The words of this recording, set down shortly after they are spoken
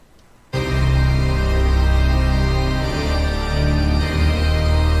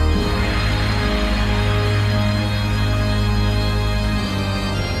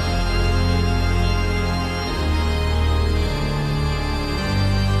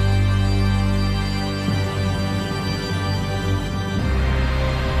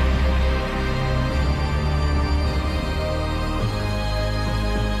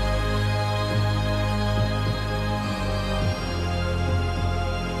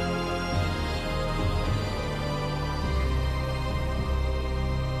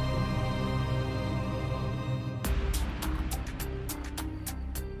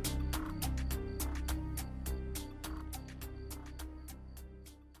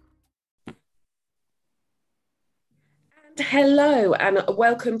Hello, and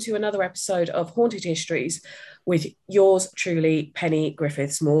welcome to another episode of Haunted Histories with yours truly, Penny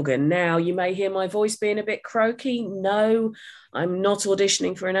Griffiths Morgan. Now, you may hear my voice being a bit croaky. No, I'm not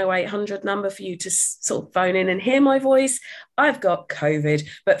auditioning for an 0800 number for you to sort of phone in and hear my voice. I've got COVID,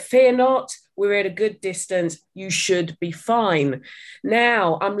 but fear not, we're at a good distance. You should be fine.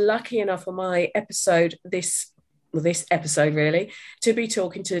 Now, I'm lucky enough on my episode, this episode really, to be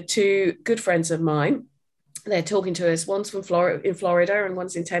talking to two good friends of mine. They're talking to us. One's from Florida and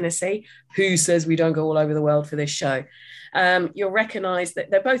one's in Tennessee. Who says we don't go all over the world for this show? You'll recognize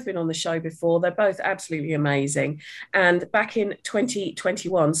that they've both been on the show before. They're both absolutely amazing. And back in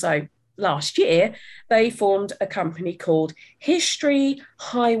 2021, so last year, they formed a company called History,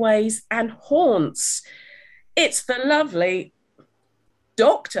 Highways and Haunts. It's the lovely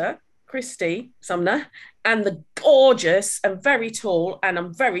Dr. Kristy Sumner and the gorgeous and very tall, and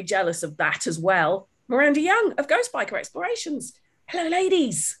I'm very jealous of that as well, Miranda Young of Ghost Biker Explorations. Hello,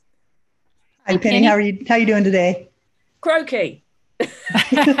 ladies. Hi, Penny. How are you? How are you doing today? Croaky.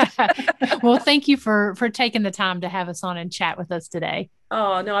 Well, thank you for taking the time to have us on and chat with us today.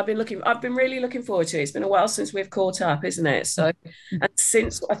 Oh no, I've been really looking forward to it. It's been a while since we've caught up, isn't it? So, and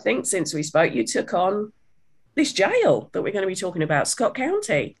since we spoke, you took on this jail that we're going to be talking about, Scott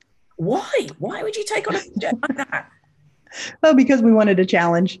County. Why? Why would you take on a jail like that? Well, because we wanted a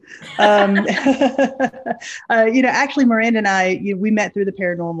challenge. Actually, Miranda and I, we met through the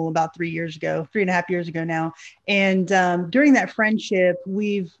paranormal about 3.5 years ago now. And during that friendship,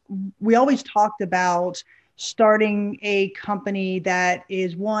 we always talked about starting a company that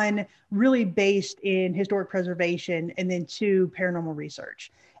is, one, really based in historic preservation, and then two, paranormal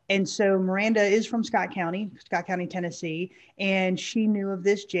research. And so Miranda is from Scott County, Tennessee, and she knew of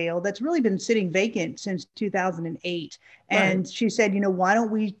this jail that's really been sitting vacant since 2008. And Right. she said, why don't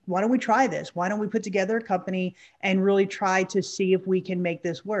we try this? Why don't we put together a company and really try to see if we can make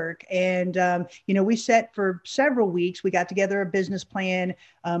this work? And, we set for several weeks. We got together a business plan,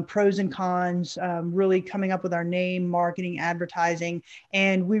 pros and cons, really coming up with our name, marketing, advertising.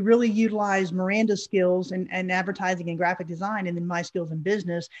 And we really utilized Miranda's skills and advertising and graphic design, and then my skills in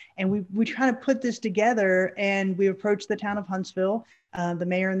business. And we try to put this together, and we approached the town of Huntsville, the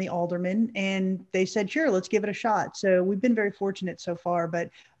mayor and the alderman, and they said, sure, let's give it a shot. So we've been very fortunate so far, but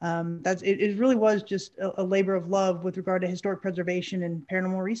it really was just a labor of love with regard to historic preservation and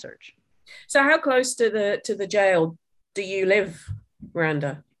paranormal research. So, how close to the jail do you live,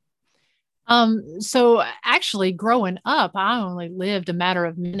 Miranda? So actually growing up, I only lived a matter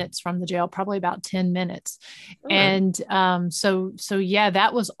of minutes from the jail, probably about 10 minutes. Oh. And, so yeah,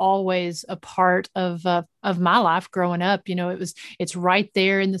 that was always a part of my life growing up. It's right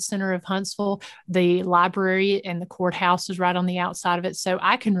there in the center of Huntsville. The library and the courthouse is right on the outside of it. So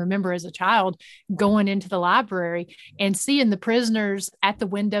I can remember as a child going into the library and seeing the prisoners at the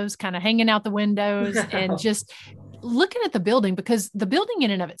windows, kind of hanging out the windows and just looking at the building, because the building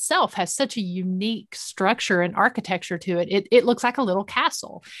in and of itself has such a unique structure and architecture to it. It looks like a little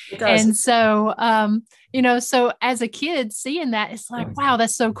castle. It does. And so, so as a kid seeing that, it's like, wow,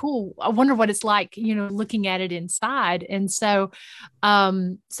 that's so cool. I wonder what it's like, looking at it inside. And so,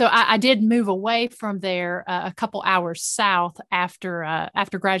 I did move away from there a couple hours south after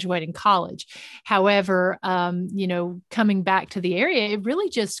graduating college. However, coming back to the area, it really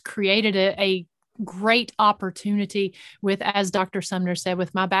just created a great opportunity with, as Dr. Sumner said,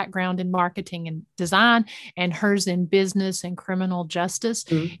 with my background in marketing and design and hers in business and criminal justice,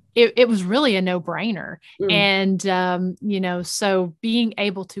 it was really a no-brainer. And, so being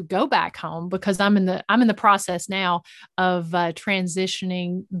able to go back home, because I'm in the process now of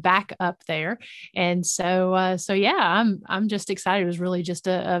transitioning back up there. And so yeah, I'm just excited. It was really just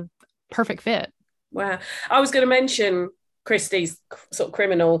a perfect fit. Wow. I was going to mention Kristy's sort of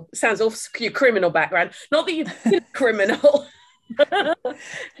criminal, sounds awful, your criminal background. Not that you've been a criminal.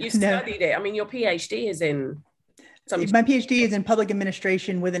 You studied it. I mean, your PhD is in something. My PhD is in public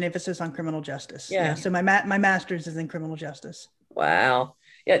administration with an emphasis on criminal justice. Yeah. So my master's is in criminal justice. Wow.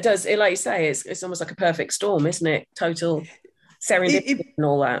 Yeah, it does. Like you say, it's almost like a perfect storm, isn't it? Total serendipity and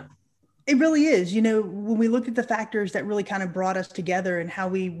all that. It really is. When we looked at the factors that really kind of brought us together and how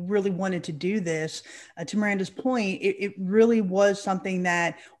we really wanted to do this, to Miranda's point, it really was something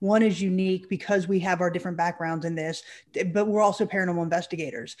that, one, is unique because we have our different backgrounds in this, but we're also paranormal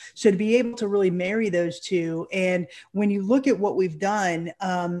investigators. So to be able to really marry those two, and when you look at what we've done,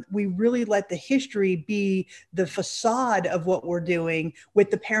 we really let the history be the facade of what we're doing, with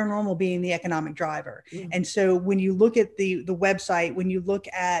the paranormal being the economic driver. And so when you look at the website, when you look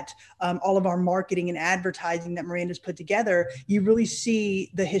at all of our marketing and advertising that Miranda's put together, you really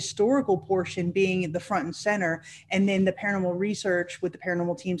see the historical portion being the front and center. And then the paranormal research with the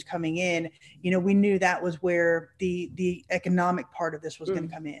paranormal teams coming in, we knew that was where the economic part of this was going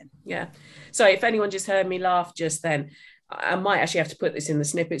to come in. Yeah. So if anyone just heard me laugh just then, I might actually have to put this in the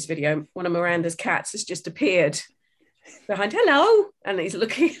snippets video. One of Miranda's cats has just appeared behind, hello, and he's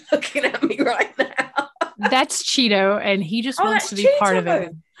looking at me right now. That's Cheeto, and he just wants to be Cheeto. part of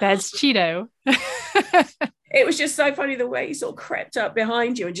it. That's Cheeto. It was just so funny the way he sort of crept up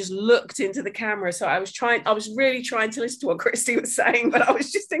behind you and just looked into the camera. So I was really trying to listen to what Kristy was saying, but I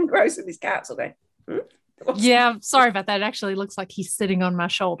was just engrossed with his cats. Okay. Yeah, sorry about that. It actually looks like he's sitting on my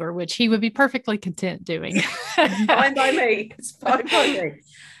shoulder, which he would be perfectly content doing. Fine by me. It's fine by me.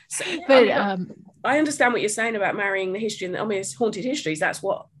 So, but I understand what you're saying about marrying the history, and it's Haunted Histories. That's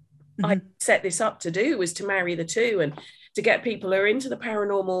what I set this up to do, was to marry the two and to get people who are into the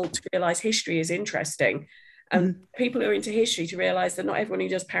paranormal to realize history is interesting, and people who are into history to realize that not everyone who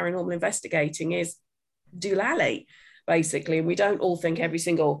does paranormal investigating is doolally, basically. And we don't all think every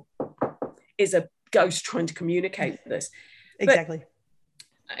single is a ghost trying to communicate with us. Exactly.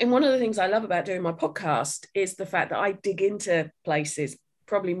 And one of the things I love about doing my podcast is the fact that I dig into places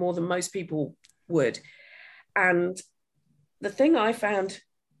probably more than most people would. And the thing I found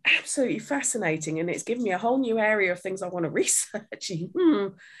absolutely fascinating, and it's given me a whole new area of things I want to research.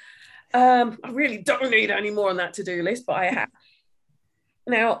 I really don't need any more on that to-do list, but I have.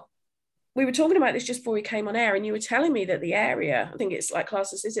 Now, we were talking about this just before we came on air, and you were telling me that the area, I think it's like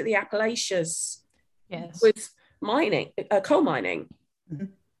classes, is it the Appalachians? Yes. With mining, coal mining.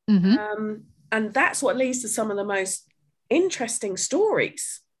 And that's what leads to some of the most interesting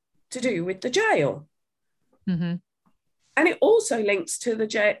stories to do with the jail. And it also links to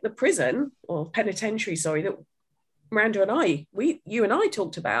the prison or penitentiary, that Miranda and you and I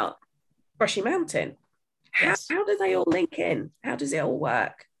talked about, Brushy Mountain. Yes. How do they all link in? How does it all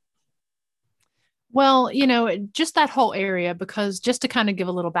work? Well, just that whole area, because just to kind of give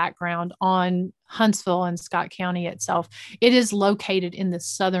a little background on Huntsville and Scott County itself, it is located in the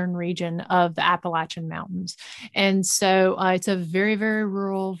southern region of the Appalachian Mountains. And so it's a very, very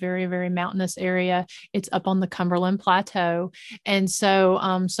rural, very, very mountainous area. It's up on the Cumberland Plateau. And so,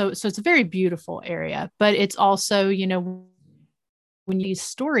 so it's a very beautiful area, but it's also, when you use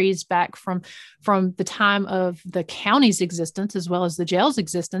stories back from the time of the county's existence, as well as the jail's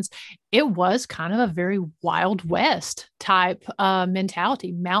existence, it was kind of a very Wild West type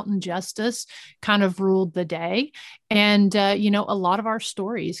mentality. Mountain justice kind of ruled the day. And, a lot of our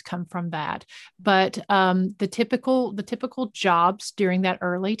stories come from that. But the typical jobs during that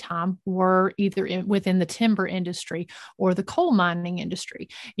early time were either within the timber industry or the coal mining industry.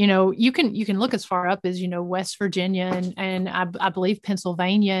 You can look as far up as, West Virginia and I believe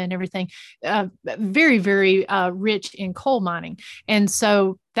Pennsylvania and everything, very, very rich in coal mining. And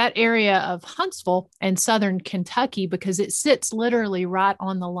so that area of Huntsville and southern Kentucky, because it sits literally right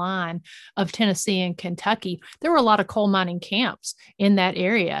on the line of Tennessee and Kentucky, there were a lot of coal mining camps in that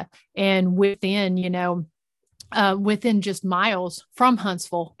area. And within just miles from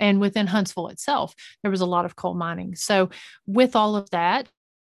Huntsville and within Huntsville itself, there was a lot of coal mining. So with all of that,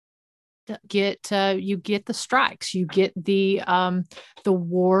 you get the strikes, you get the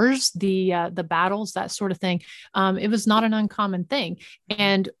wars, the battles, that sort of thing. It was not an uncommon thing.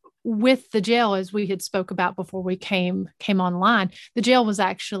 And with the jail, as we had spoke about before we came online, the jail was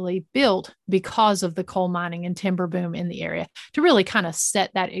actually built because of the coal mining and timber boom in the area, to really kind of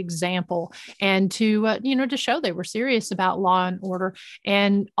set that example and to to show they were serious about law and order,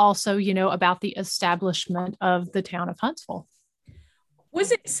 and also about the establishment of the town of Huntsville.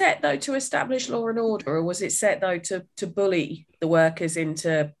 Was it set, though, to establish law and order, or was it set, though, to bully the workers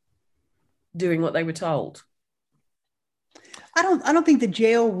into doing what they were told? I don't think the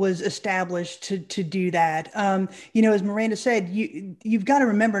jail was established to do that. As Miranda said, you've got to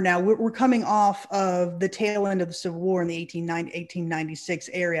remember now, we're coming off of the tail end of the Civil War in the 1896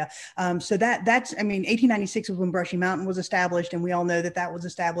 area. So that's 1896 was when Brushy Mountain was established, and we all know that was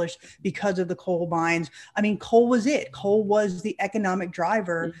established because of the coal mines. Coal was it. Coal was the economic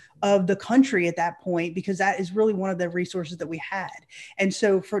driver of the country at that point, because that is really one of the resources that we had. And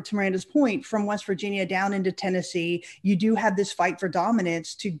so, to Miranda's point, from West Virginia down into Tennessee, you do have this fight for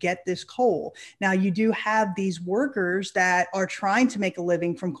dominance to get this coal. Now, you do have these workers that are trying to make a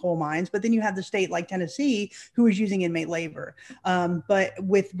living from coal mines, but then you have the state like Tennessee who is using inmate labor. But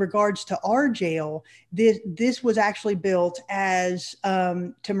with regards to our jail, this was actually built as,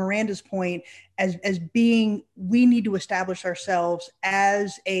 to Miranda's point, as being, we need to establish ourselves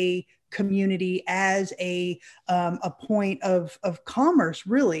as a community as a point of commerce,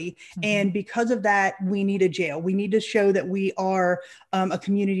 really. And because of that, we need a jail. We need to show that we are a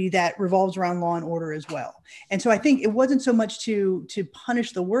community that revolves around law and order as well. And so I think it wasn't so much to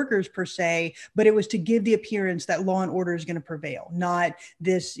punish the workers per se, but it was to give the appearance that law and order is going to prevail, not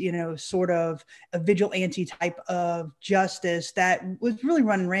this, sort of a vigilante type of justice that was really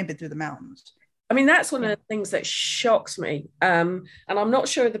running rampant through the mountains. I mean, that's one of the things that shocks me. And I'm not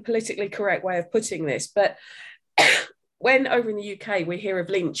sure of the politically correct way of putting this, but when over in the UK we hear of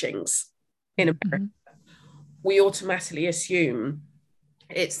lynchings in America, we automatically assume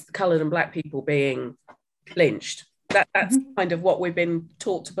it's coloured and black people being lynched. That's kind of what we've been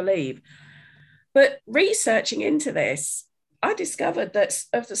taught to believe. But researching into this, I discovered that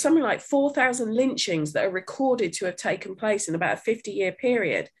of something like 4,000 lynchings that are recorded to have taken place in about a 50-year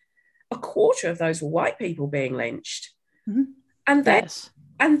period, a quarter of those were white people being lynched. And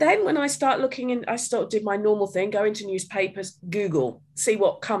then when I start looking in, I did my normal thing, go into newspapers, Google, see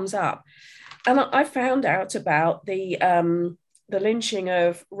what comes up. And I found out about the lynching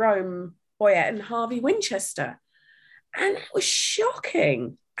of Rome Boyette and Harvey Winchester. And it was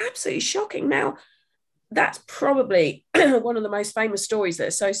shocking, absolutely shocking. Now, that's probably one of the most famous stories that are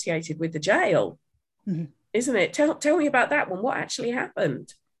associated with the jail, isn't it? Tell me about that one. What actually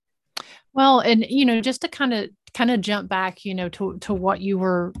happened? Well, and, just to kind of jump back, to what you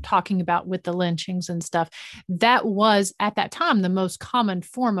were talking about with the lynchings and stuff, that was at that time the most common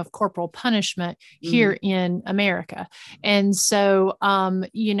form of corporal punishment here in America. And so,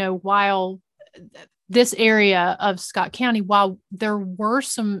 while this area of Scott County, while there were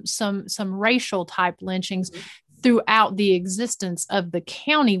some racial type lynchings throughout the existence of the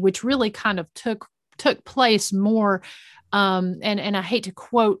county, which really kind of took place more, and I hate to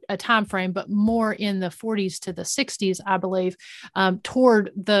quote a time frame, but more in the 40s to the 60s, I believe,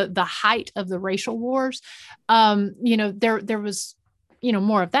 toward the height of the racial wars. There was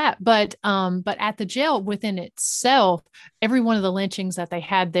more of that, but at the jail within itself, every one of the lynchings that they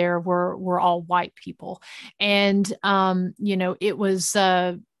had there were all white people. And, it was,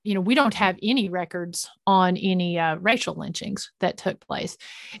 we don't have any records on any racial lynchings that took place.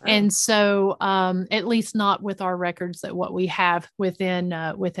 Wow. And so, at least not with our records that what we have within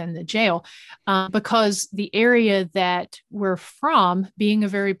the jail, because the area that we're from, being a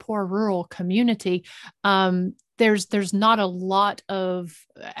very poor rural community, there's not a lot of,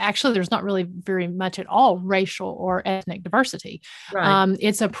 actually, there's not really very much at all racial or ethnic diversity. Right.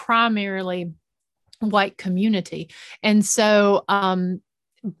 It's a primarily white community. And so,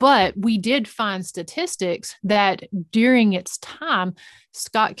 but we did find statistics that during its time,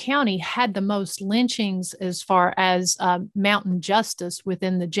 Scott County had the most lynchings as far as mountain justice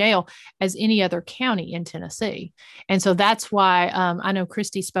within the jail as any other county in Tennessee. And so that's why I know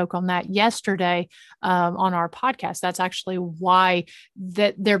Kristy spoke on that yesterday on our podcast. That's actually why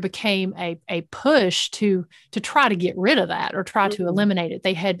that there became a push to try to get rid of that or try to eliminate it.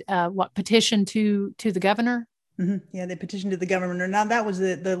 They had petitioned to the governor. Yeah, they petitioned to the governor. Now that was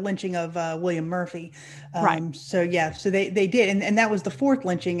the lynching of William Murphy. Right. So they did. And that was the fourth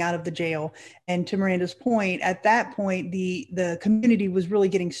lynching out of the jail. And to Miranda's point, at that point, the community was really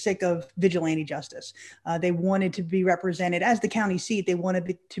getting sick of vigilante justice. They wanted to be represented as the county seat. They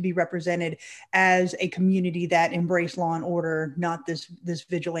wanted to be represented as a community that embraced law and order, not this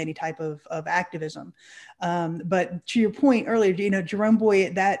vigilante type of activism. But to your point earlier, Jerome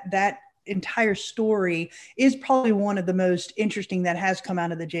Boyette, that entire story is probably one of the most interesting that has come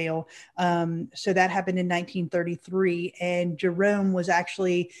out of the jail. So that happened in 1933, and Jerome was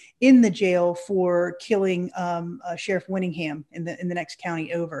actually in the jail for killing Sheriff Winningham in the next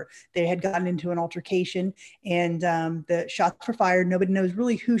county over. They had gotten into an altercation, and the shots were fired. Nobody knows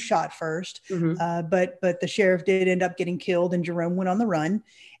really who shot first, but the sheriff did end up getting killed, and Jerome went on the run.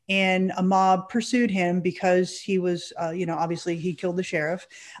 And a mob pursued him because he was, obviously he killed the sheriff.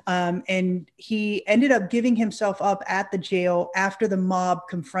 And he ended up giving himself up at the jail after the mob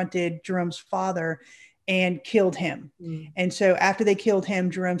confronted Jerome's father and killed him. And so after they killed him,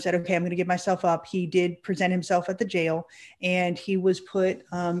 Jerome said, okay, I'm going to give myself up. He did present himself at the jail, and he was put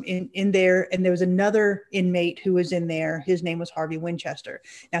in there. And there was another inmate who was in there. His name was Harvey Winchester.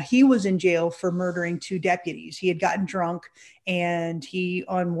 Now he was in jail for murdering two deputies. He had gotten drunk, and he,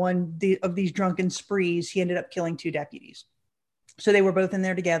 on one of these drunken sprees, he ended up killing two deputies. So they were both in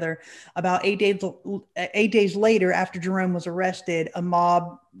there together. About 8 days later, after Jerome was arrested, a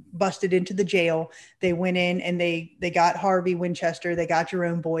mob busted into the jail. They went in and they got Harvey Winchester, they got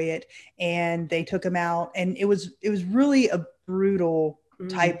Jerome Boyette, and they took him out. And it was really a brutal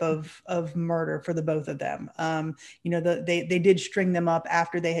type of murder for the both of them. They did string them up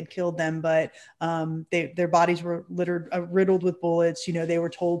after they had killed them, but their bodies were riddled with bullets. They were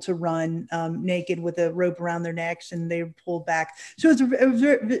told to run naked with a rope around their necks, and they were pulled back. So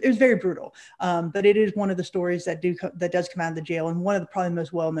it was very brutal. But it is one of the stories that does come out of the jail, and one of the probably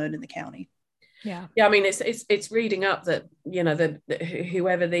most well known in the county. Yeah. I mean, it's reading up that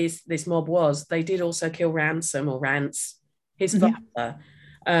whoever this mob was, they did also kill Rance, his father.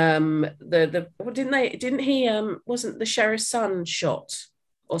 Didn't he wasn't the sheriff's son shot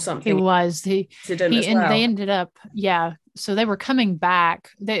or something? He was. They ended up, so they were coming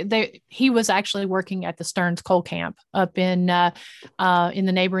back. He was actually working at the Stearns coal camp up in the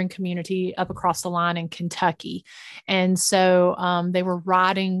neighboring community up across the line in Kentucky. And so they were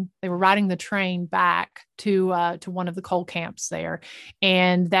riding the train back to one of the coal camps there.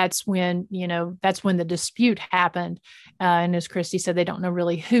 And that's when the dispute happened. And as Kristy said, they don't know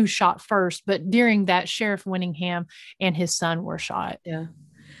really who shot first, but during that, Sheriff Winningham and his son were shot. Yeah.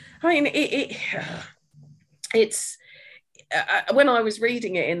 I mean, it's when I was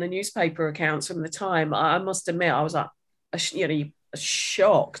reading it in the newspaper accounts from the time, I must admit, I was like,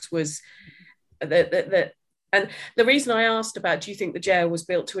 shocked was that. And the reason I asked about, do you think the jail was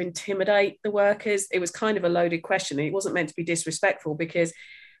built to intimidate the workers? It was kind of a loaded question. It wasn't meant to be disrespectful, because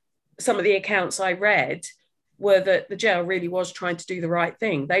some of the accounts I read were that the jail really was trying to do the right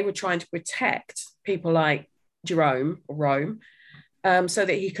thing. They were trying to protect people like Rome, so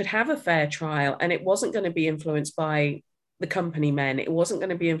that he could have a fair trial, and it wasn't going to be influenced by the company men. It wasn't going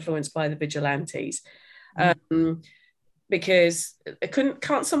to be influenced by the vigilantes, because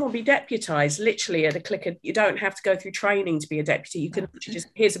can't someone be deputized literally at a click of, you don't have to go through training to be a deputy. You can just,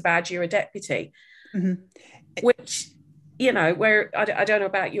 here's a badge, you're a deputy. Which, where I don't know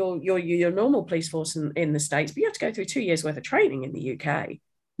about your normal police force in the States, but you have to go through 2 years worth of training in the UK.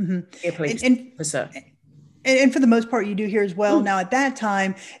 Be a police officer. And for the most part, you do here as well. Now, at that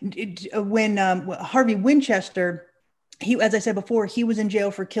time, when Harvey Winchester, as I said before, he was in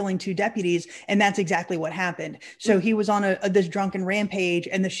jail for killing 2 deputies, and that's exactly what happened. So he was on this drunken rampage,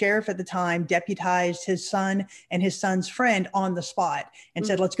 and the sheriff at the time deputized his son and his son's friend on the spot and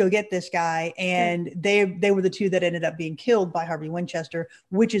said, let's go get this guy. And they were the 2 that ended up being killed by Harvey Winchester,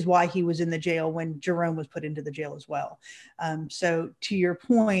 which is why he was in the jail when Jerome was put into the jail as well. So to your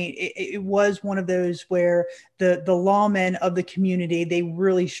point, it was one of those where the lawmen of the community, they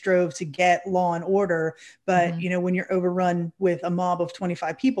really strove to get law and order. But, when you're overrun with a mob of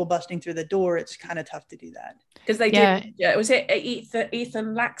 25 people busting through the door, it's kind of tough to do that. Because they did. Yeah, was it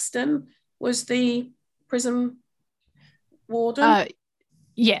Ethan Laxton was the prison warden?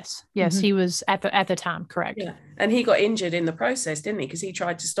 Yes, he was at the time, correct. Yeah, and he got injured in the process, didn't he? Because he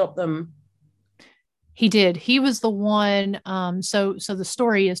tried to stop them. He did. He was the one. So the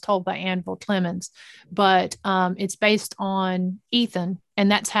story is told by Anvil Clemens, but it's based on Ethan,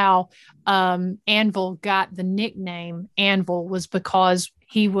 and that's how Anvil got the nickname Anvil, was because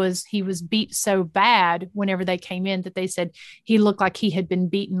he was beat so bad whenever they came in that they said he looked like he had been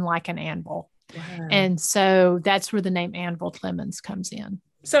beaten like an anvil. Wow. And so that's where the name Anvil Clemens comes in.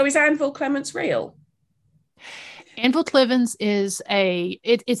 So is Anvil Clemens real? Anvil Clemens is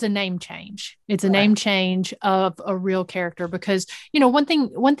it's a name change. It's a name change of a real character, because, one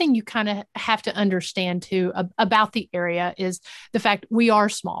thing you kind of have to understand too about the area is the fact we are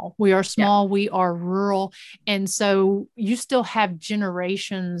small. We are small. Yeah. We are rural. And so you still have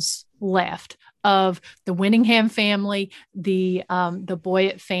generations left of the Winningham family, the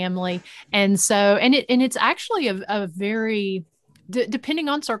Boyett family. And so, it's actually a very, depending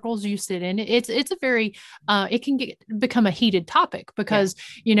on circles you sit in, it's a very, it can become a heated topic, because,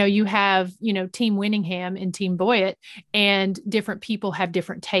 you have, Team Winningham and Team Boyett, and different people have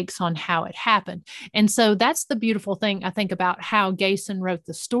different takes on how it happened. And so that's the beautiful thing, I think, about how Gayson wrote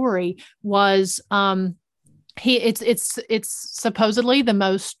the story was, it's supposedly the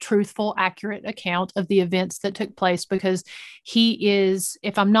most truthful, accurate account of the events that took place, because he is,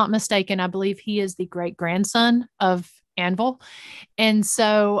 if I'm not mistaken, I believe he is the great grandson of Anvil. And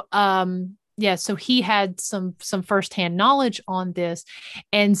so, so he had some firsthand knowledge on this.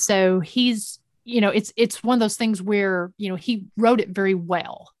 And so he's, it's one of those things where, he wrote it very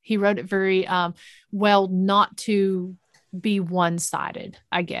well. He wrote it very well, not to be one-sided,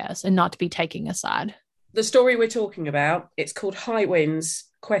 I guess, and not to be taking a side. The story we're talking about, it's called High Winds,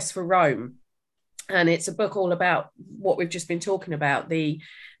 Quest for Rome. And it's a book all about what we've just been talking about, the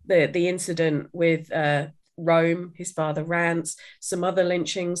incident with Rome, his father Rance, some other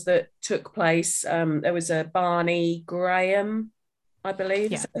lynchings that took place. There was a Barney Graham, I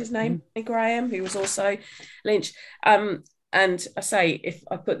believe, is that his name? Barney Graham, who was also lynched. And I say, if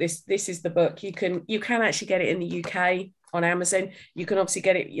I put this is the book, you can actually get it in the UK on Amazon. You can obviously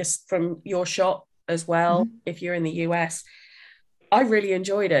get it just from your shop as well if you're in the US. I really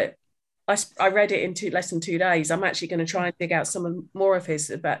enjoyed it. I read it in less than 2 days. I'm actually going to try and dig out more of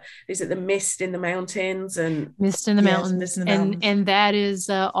his. But is it the Mist in the Mountains and Mist in the Mountains? Mist in the Mountains. And that is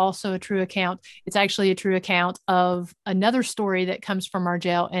also a true account. It's actually a true account of another story that comes from our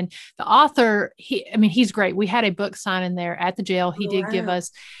jail. And the author, he's great. We had a book signing there at the jail. He did give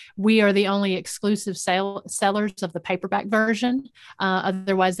us. We are the only exclusive sellers of the paperback version.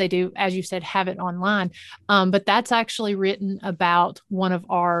 Otherwise, they do, as you said, have it online. But that's actually written about one of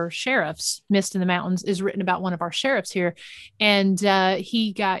our sheriffs. Mist in the Mountains is written about one of our sheriffs here. And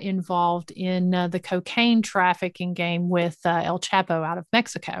he got involved in the cocaine trafficking game with El Chapo out of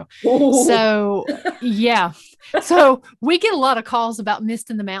Mexico. Ooh. So, yeah. So we get a lot of calls about Mist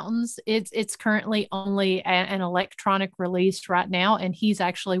in the Mountains. It's currently only an electronic release right now. And he's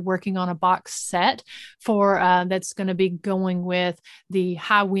actually working on a box set for that's going to be going with the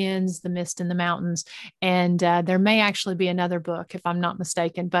High Winds, the Mist in the Mountains. And there may actually be another book, if I'm not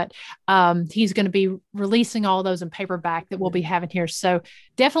mistaken, but he's going to be releasing all those in paperback that we'll be having here. So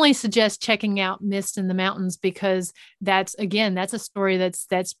definitely suggest checking out Mist in the Mountains, because that's a story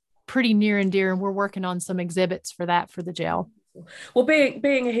that's pretty near and dear. And we're working on some exhibits for that for the jail. Well,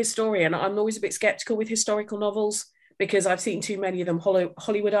 being a historian, I'm always a bit skeptical with historical novels, because I've seen too many of them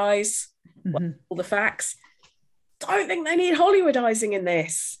Hollywoodize all the facts. Don't think they need Hollywoodizing in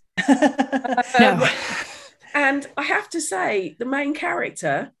this. No. And I have to say, the main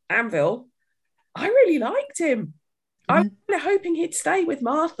character, Anvil, I really liked him. I'm kind of hoping he'd stay with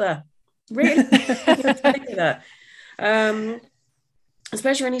Martha. Really.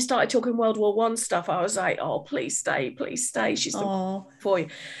 Especially when he started talking World War One stuff, I was like, oh, please stay. She's the for you.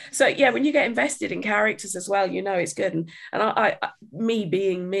 So yeah, when you get invested in characters as well, you know it's good. And I me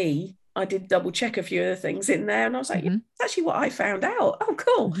being me, I did double check a few of the things in there, and I was like, yeah, that's actually what I found out. Oh,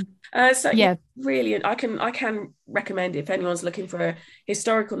 cool. So yeah, really, I can recommend it if anyone's looking for a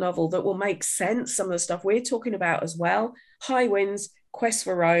historical novel that will make sense. Some of the stuff we're talking about as well. High Winds, Quest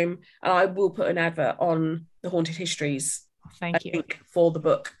for Rome, and I will put an advert on the Haunted Histories. Thank you. For the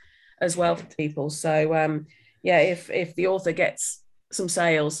book as well for people. So yeah, if the author gets some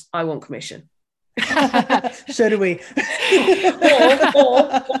sales, I want commission. So do we.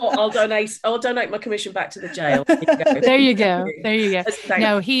 or I'll donate my commission back to the jail. There you go.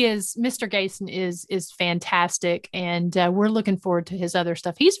 No, he is, Mr. Gason is fantastic, and we're looking forward to his other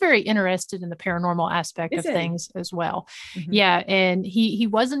stuff. He's very interested in the paranormal aspect of things as well. Yeah, and he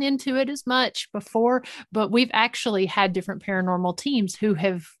wasn't into it as much before, but we've actually had different paranormal teams who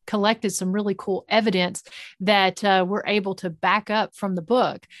have collected some really cool evidence that we're able to back up from the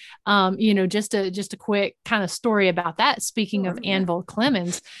book. Just a quick kind of story about that. Speaking of Anvil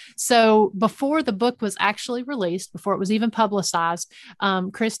Clemens. So before the book was actually released, before it was even publicized,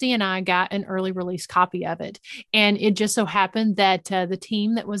 Kristy and I got an early release copy of it. And it just so happened that the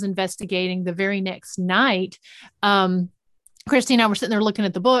team that was investigating the very next night, Kristy and I were sitting there looking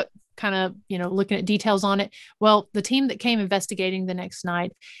at the book, kind of, looking at details on it. Well, the team that came investigating the next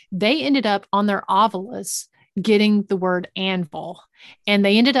night, they ended up on their ovilus getting the word anvil, and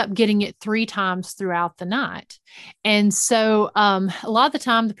they ended up getting it 3 times throughout the night. And so a lot of the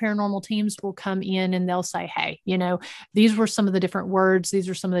time the paranormal teams will come in and they'll say, hey, these were some of the different words. These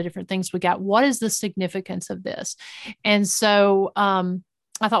are some of the different things we got. What is the significance of this? And so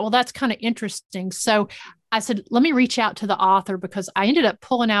I thought, well, that's kind of interesting. So I said, let me reach out to the author, because I ended up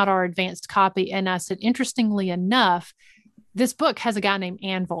pulling out our advanced copy. And I said, interestingly enough, this book has a guy named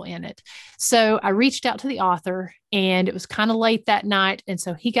Anvil in it. So I reached out to the author, and it was kind of late that night. And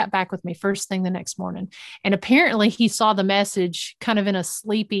so he got back with me first thing the next morning. And apparently he saw the message kind of in a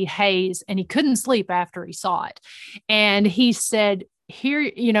sleepy haze, and he couldn't sleep after he saw it. And he said, here,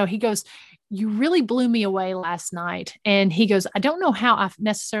 he goes, you really blew me away last night. And he goes, I don't know how I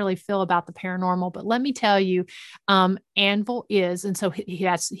necessarily feel about the paranormal, but let me tell you, Anvil is. And so he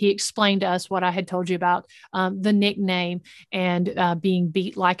explained to us what I had told you about the nickname and being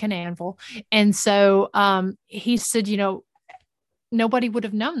beat like an anvil. And so he said, nobody would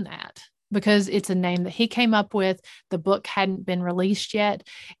have known that, because it's a name that he came up with. The book hadn't been released yet.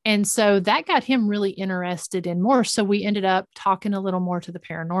 And so that got him really interested in more. So we ended up talking a little more to the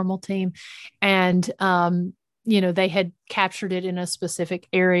paranormal team, and, they had captured it in a specific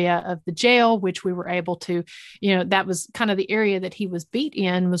area of the jail, which we were able to, that was kind of the area that he was beat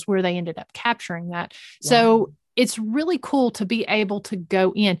in, was where they ended up capturing that. Wow. So it's really cool to be able to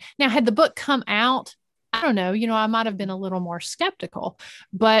go in. Now, had the book come out I don't know, I might have been a little more skeptical,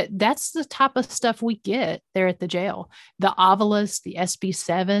 but that's the type of stuff we get there at the jail. The Ovilus, the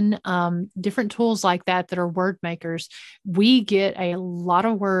SB7, different tools like that are word makers. We get a lot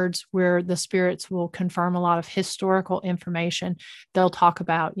of words where the spirits will confirm a lot of historical information. They'll talk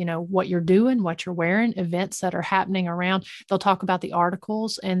about, what you're doing, what you're wearing, events that are happening around. They'll talk about the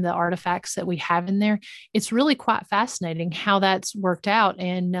articles and the artifacts that we have in there. It's really quite fascinating how that's worked out.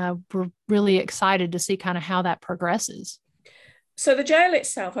 And we're really excited to see kind of how that progresses. So the jail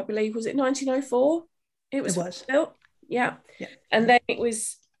itself, I believe, was it 1904? It was built. Yeah. And then it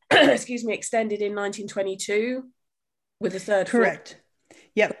was, extended in 1922 with a third floor. Correct.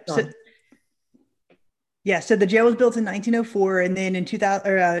 Yep. So the jail was built in 1904, and then in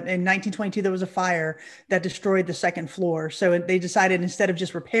 1922 there was a fire that destroyed the second floor. So they decided, instead of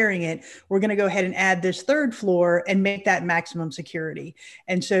just repairing it, we're going to go ahead and add this third floor and make that maximum security.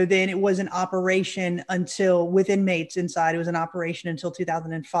 And so then it was in operation until, with inmates inside, it was in operation until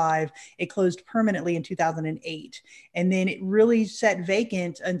 2005. It closed permanently in 2008, and then it really sat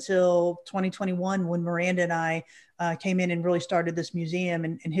vacant until 2021, when Miranda and I came in and really started this museum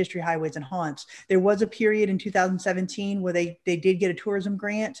and History, Highways, and Haunts. There was a period in 2017 where they did get a tourism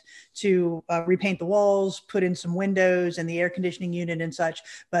grant to repaint the walls, put in some windows and the air conditioning unit and such.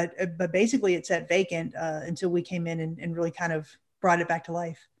 But basically it sat vacant until we came in and really kind of brought it back to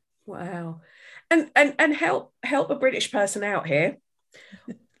life. Wow. And help a British person out here.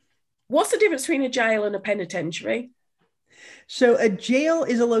 What's the difference between a jail and a penitentiary? So a jail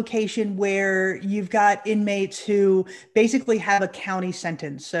is a location where you've got inmates who basically have a county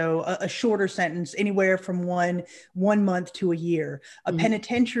sentence. So a shorter sentence, anywhere from one month to a year. A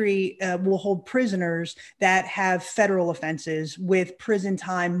penitentiary will hold prisoners that have federal offenses with prison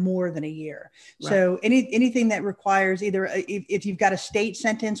time more than a year. Right. So anything that requires either if you've got a state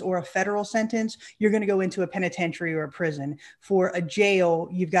sentence or a federal sentence, you're going to go into a penitentiary or a prison. For a jail,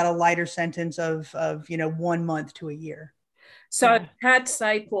 you've got a lighter sentence of 1 month to a year. So I had,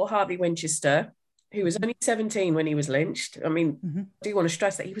 say, poor Harvey Winchester, who was only 17 when he was lynched. I mean, I do want to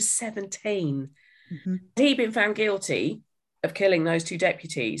stress that he was 17. He'd been found guilty of killing those two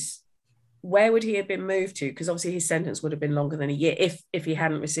deputies. Where would he have been moved to? Because obviously his sentence would have been longer than a year if he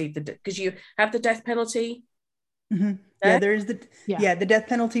hadn't received because you have the death penalty. Yeah, there's the death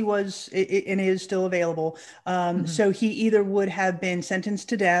penalty was and is still available. So he either would have been sentenced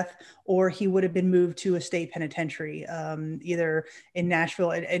to death or he would have been moved to a state penitentiary, either in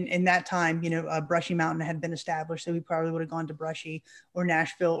Nashville. And in that time, Brushy Mountain had been established, so we probably would have gone to Brushy or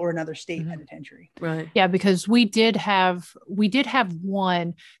Nashville or another state penitentiary. Right. Yeah, because we did have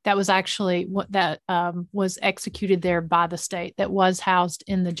one that was actually was executed there by the state, that was housed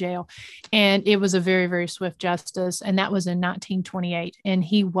in the jail, and it was a very, very swift justice, and that was in 1928, and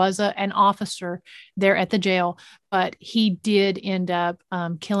he was an officer there at the jail, but he did end up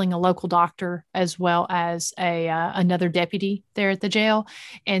killing a local doctor as well as another deputy there at the jail.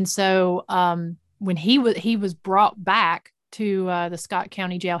 And so when he was brought back to the Scott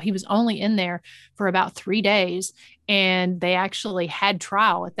County Jail, he was only in there for about 3 days, and they actually had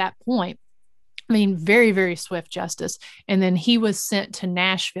trial at that point. I mean, very, very swift justice. And then he was sent to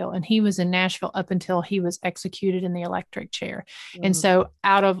Nashville, and he was in Nashville up until he was executed in the electric chair. And so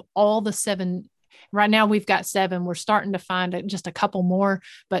out of all the 7, right now we've got 7, we're starting to find just a couple more,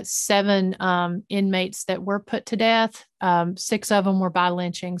 but 7 inmates that were put to death. 6 of them were by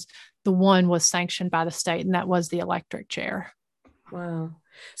lynchings. The one was sanctioned by the state, and that was the electric chair. Wow.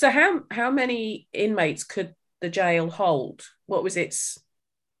 So how many inmates could the jail hold? What was its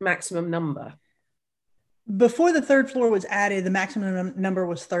maximum number? Before the third floor was added, the maximum number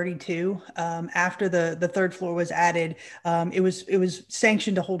was 32. After the third floor was added, it was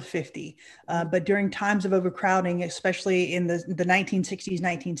sanctioned to hold 50. But during times of overcrowding, especially in the 1960s,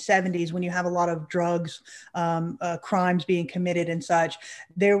 1970s, when you have a lot of drugs, crimes being committed and such,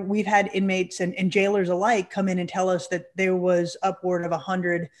 we've had inmates and jailers alike come in and tell us that there was upward of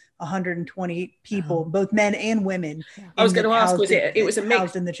 120 people, both men and women. I was going to ask, it was a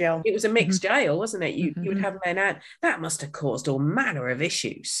mix in the jail? It was a mixed jail, wasn't it? You would have men and that must have caused all manner of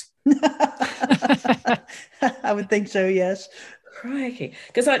issues. I would think so, yes. Crikey.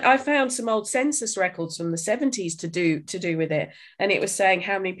 Because I found some old census records from the 70s to do with it, and it was saying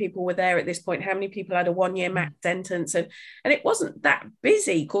how many people were there at this point, how many people had a 1-year max sentence, and it wasn't that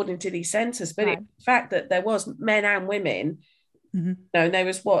busy according to the census, but the fact that there was men and women. No, there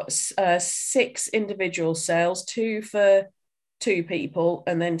was 6 individual cells, 2 for 2 people,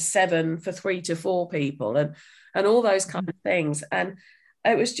 and then 7 for 3 to 4 people, and all those kind of things. And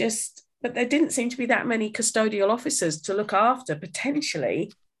it was just, but there didn't seem to be that many custodial officers to look after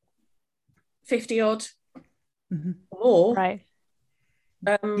potentially 50 odd more. Right.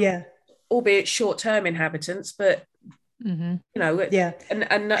 Yeah. Albeit short-term inhabitants, but Mm-hmm. you know, Yeah.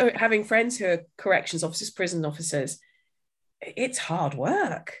 and having friends who are corrections officers, prison officers, it's hard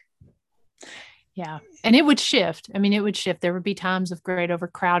work. Yeah. And it would shift. I mean, it would shift. There would be times of great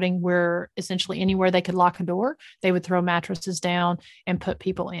overcrowding where essentially anywhere they could lock a door, they would throw mattresses down and put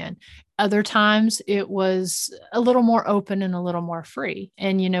people in. Other times it was a little more open and a little more free.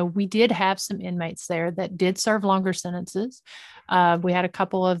 And, you know, we did have some inmates there that did serve longer sentences. We had a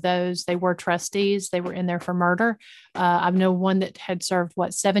couple of those. They were trustees. They were in there for murder. I know one that had served,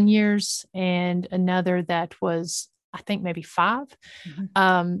 7 years, and another that was, I think, maybe 5.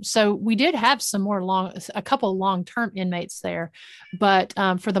 So we did have a couple long-term inmates there, but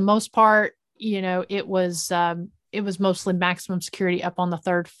for the most part, you know, it was mostly maximum security up on the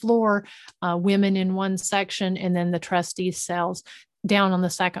 3rd floor, women in one section, and then the trustees' cells down on the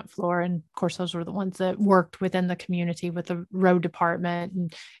 2nd floor. And of course, those were the ones that worked within the community with the road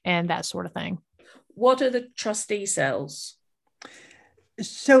department and that sort of thing. What are the trustee cells?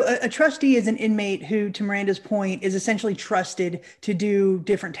 So a trustee is an inmate who, to Miranda's point, is essentially trusted to do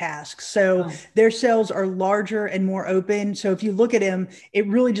different tasks. So their cells are larger and more open. So if you look at him, it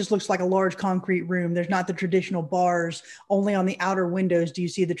really just looks like a large concrete room. There's not the traditional bars. Only on the outer windows do you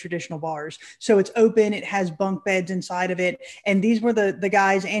see the traditional bars. So it's open. It has bunk beds inside of it. And these were the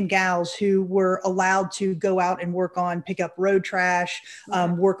guys and gals who were allowed to go out and pick up road trash,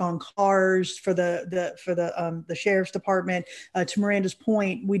 work on cars for the sheriff's department. To Miranda's point,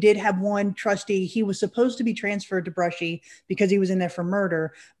 we did have one trustee. He was supposed to be transferred to Brushy because he was in there for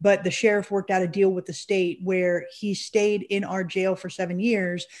murder, but the sheriff worked out a deal with the state where he stayed in our jail for 7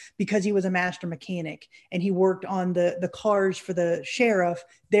 years because he was a master mechanic and he worked on the cars for the sheriff,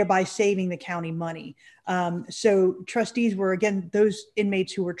 thereby saving the county money. So trustees were, again, those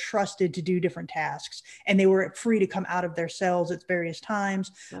inmates who were trusted to do different tasks, and they were free to come out of their cells at various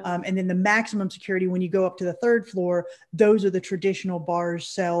times. And then the maximum security, when you go up to the 3rd floor, those are the traditional bars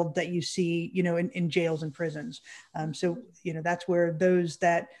cell that you see, you know, in jails and prisons. So, you know, that's where those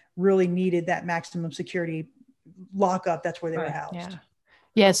that really needed that maximum security lockup, that's where they were housed. Yeah.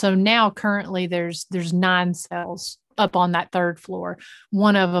 Yeah. So now currently there's 9 cells up on that 3rd floor.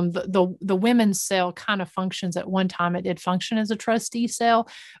 One of them, the women's cell, kind of functions. At one time it did function as a trustee cell,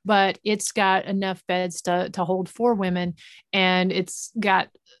 but it's got enough beds to hold 4 women, and it's got,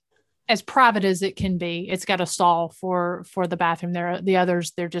 as private as it can be, it's got a stall for the bathroom. The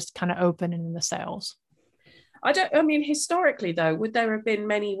others, they're just kind of open and in the cells. I mean, historically though, would there have been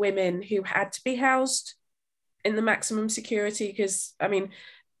many women who had to be housed in the maximum security? Because I mean,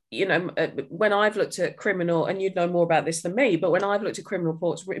 you know, when I've looked at criminal, and you'd know more about this than me, but when I've looked at criminal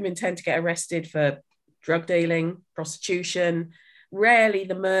reports, women tend to get arrested for drug dealing, prostitution, rarely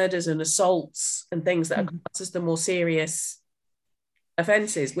the murders and assaults and things that are classed as the more serious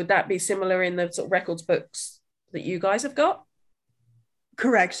offences. Would that be similar in the sort of records books that you guys have got?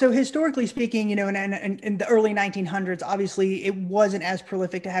 Correct. So historically speaking, you know, in the early 1900s, obviously it wasn't as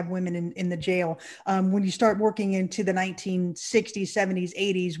prolific to have women in the jail. When you start working into the 1960s, 70s,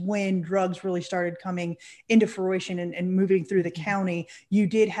 80s, when drugs really started coming into fruition and moving through the county, you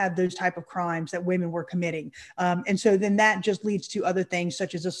did have those type of crimes that women were committing. And so then that just leads to other things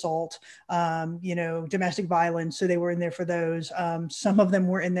such as assault, you know, domestic violence. So they were in there for those. Some of them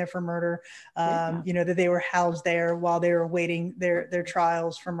were in there for murder, you know, that they were housed there while they were awaiting their trials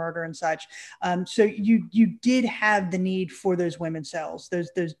for murder and such. So you did have the need for those women's cells,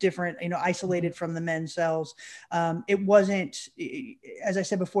 those different, you know, isolated from the men's cells. It wasn't, as I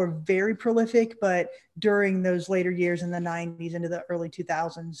said before, very prolific, but during those later years in the 90s into the early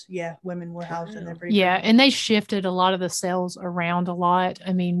 2000s, yeah, women were housed in there. And they shifted a lot of the cells around a lot.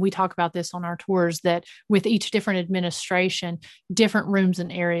 I mean, we talk about this on our tours, that with each different administration, different rooms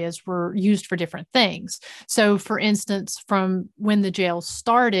and areas were used for different things. So for instance, from when the jail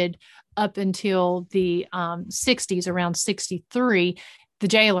started up until the 60s, around 63, the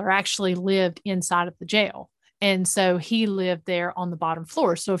jailer actually lived inside of the jail. And so he lived there on the bottom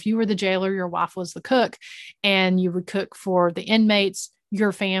floor. So if you were the jailer, your wife was the cook, and you would cook for the inmates,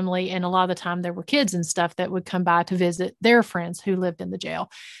 your family, and a lot of the time there were kids and stuff that would come by to visit their friends who lived in the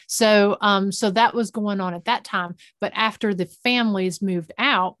jail. So that was going on at that time. But after the families moved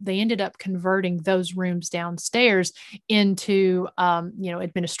out, they ended up converting those rooms downstairs into, you know,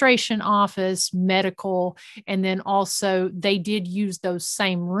 administration office, medical, and then also they did use those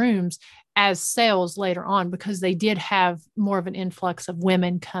same rooms as sales later on, because they did have more of an influx of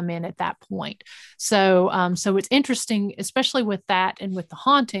women come in at that point. So it's interesting, especially with that and with the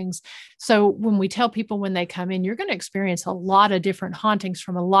hauntings. So when we tell people when they come in, you're going to experience a lot of different hauntings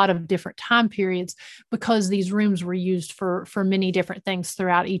from a lot of different time periods, because these rooms were used for many different things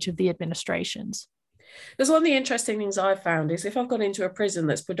throughout each of the administrations. Because one of the interesting things I've found is if I've gone into a prison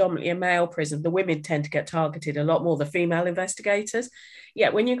that's predominantly a male prison, the women tend to get targeted a lot more, the female investigators.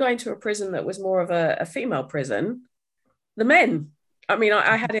 Yet when you go into a prison that was more of a female prison, the men. I mean,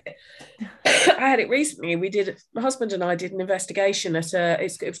 I had it. I had it recently. My husband and I did an investigation at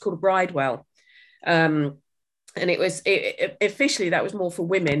it was called a Bridewell, and officially that was more for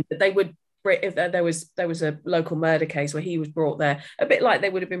women, but they would. If there was a local murder case where he was brought there, a bit like they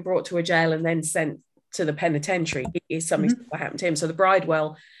would have been brought to a jail and then sent to the penitentiary. Something happened to him. So the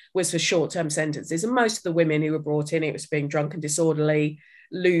Bridewell was for short-term sentences, and most of the women who were brought in, it was being drunk and disorderly,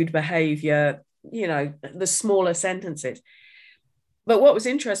 lewd behaviour, the smaller sentences. But what was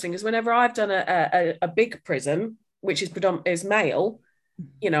interesting is whenever I've done a big prison, which is predominantly is male,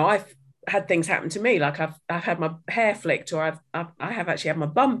 I've had things happen to me, like I've had my hair flicked, or I have actually had my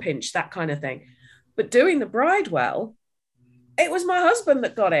bum pinched, that kind of thing. But doing the Bridewell, it was my husband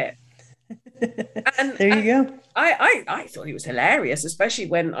that got it. And there you go. I thought he was hilarious, especially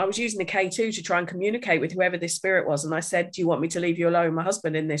when I was using the K2 to try and communicate with whoever this spirit was. And I said, do you want me to leave you alone, my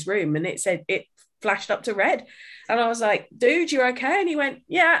husband, in this room? And it flashed up to red. And I was like, dude, you're okay? And he went,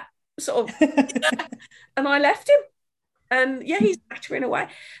 yeah, sort of. Yeah. And I left him. And yeah, he's battering away.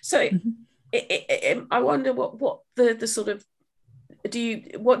 So I wonder what the sort of,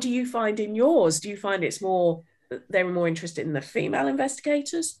 what do you find in yours? Do you find it's more, they're more interested in the female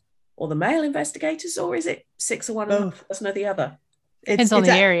investigators or the male investigators, or is it 6 of one and 1 of the other? Depends on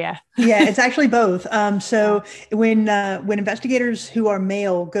the area. Yeah, it's actually both. So when investigators who are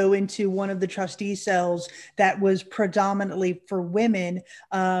male go into one of the trustee cells that was predominantly for women,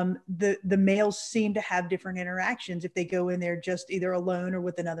 the males seem to have different interactions if they go in there just either alone or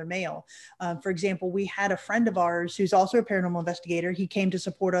with another male. For example, we had a friend of ours who's also a paranormal investigator. He came to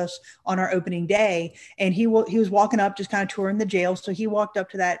support us on our opening day, and he was walking up, just kind of touring the jail. So he walked up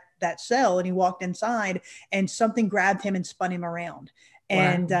to that cell and he walked inside, and something grabbed him and spun him around.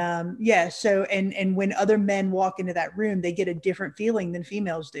 And wow. So when other men walk into that room, they get a different feeling than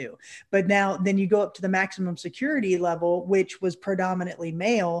females do. But then you go up to the maximum security level, which was predominantly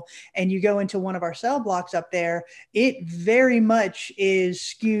male, and you go into one of our cell blocks up there, it very much is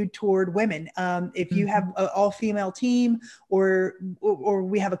skewed toward women. If you have an all-female team, or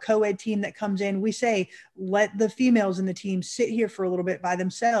we have a co-ed team that comes in, we say, let the females in the team sit here for a little bit by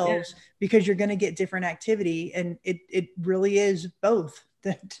themselves, because you're going to get different activity. And it really is both.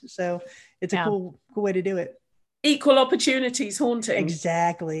 So it's a cool way to do it. Equal opportunities haunting.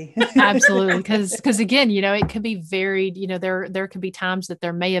 Exactly. Absolutely. Because again, it could be varied. There could be times that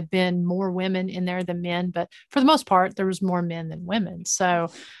there may have been more women in there than men, but for the most part, there was more men than women.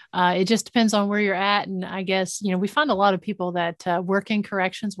 So it just depends on where you're at. And I guess, we find a lot of people that work in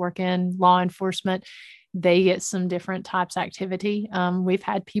corrections, work in law enforcement. They get some different types of activity. We've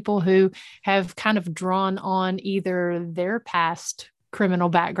had people who have kind of drawn on either their past criminal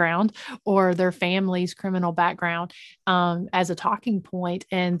background or their family's criminal background as a talking point,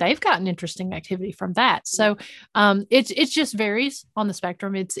 and they've gotten interesting activity from that. So it just varies on the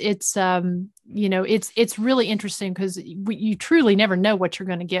spectrum. It's really interesting, because you truly never know what you're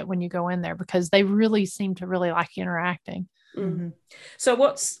going to get when you go in there, because they really seem to really like interacting. Mm-hmm. So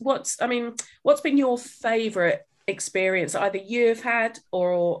what's been your favorite experience either you've had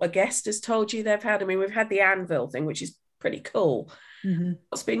or a guest has told you they've had? I mean, we've had the anvil thing, which is pretty cool.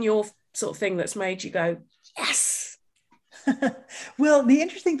 What's been your sort of thing that's made you go, yes? Well, the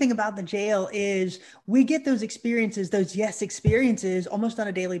interesting thing about the jail is we get those experiences almost on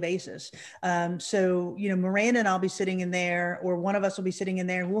a daily basis. So, Miranda and I'll be sitting in there, or one of us will be sitting in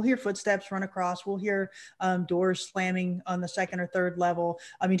there, and we'll hear footsteps run across. We'll hear doors slamming on the 2nd or 3rd level.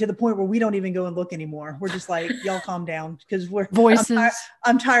 I mean, to the point where we don't even go and look anymore. We're just like, y'all calm down, because voices.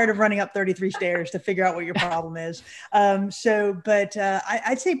 I'm tired of running up 33 stairs to figure out what your problem is. I'd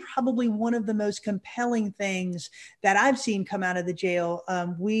say probably one of the most compelling things that I've seen come out of the jail.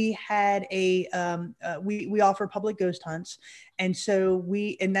 We had we offer public ghost hunts. And so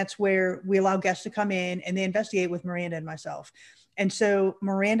that's where we allow guests to come in and they investigate with Miranda and myself. And so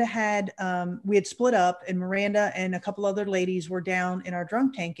Miranda we had split up, and Miranda and a couple other ladies were down in our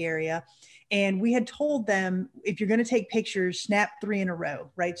drunk tank area. And we had told them, if you're going to take pictures, snap 3 in a row,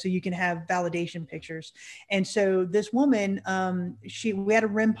 right? So you can have validation pictures. And so this woman, we had a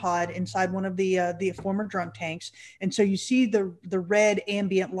REM pod inside one of the former drunk tanks. And so you see the red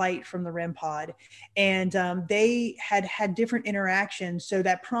ambient light from the REM pod. And they had different interactions. So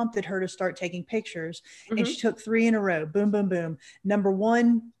that prompted her to start taking pictures. And she took 3 in a row. Boom, boom, boom. Number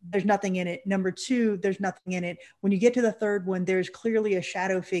 1, there's nothing in it. Number 2, there's nothing in it. When you get to the third one, there's clearly a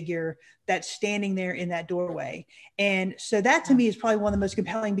shadow figure that's standing there in that doorway. And so that to me is probably one of the most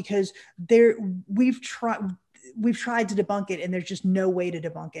compelling, because we've tried to debunk it and there's just no way to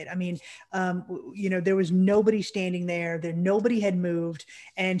debunk it. I mean, there was nobody standing there, nobody had moved.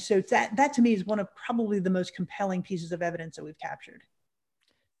 And so that to me is one of probably the most compelling pieces of evidence that we've captured.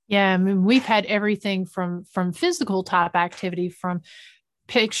 Yeah. I mean, we've had everything from physical type activity, from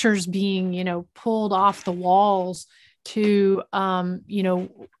pictures being, pulled off the walls, to,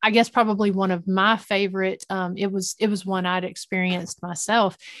 I guess probably one of my favorite, it was one I'd experienced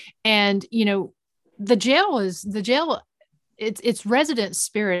myself. And, the jail, its resident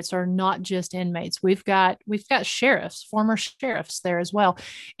spirits are not just inmates. We've got sheriffs, former sheriffs there as well,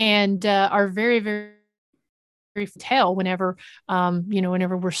 and are very, very tell whenever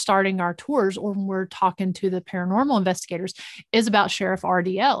we're starting our tours, or when we're talking to the paranormal investigators, is about Sheriff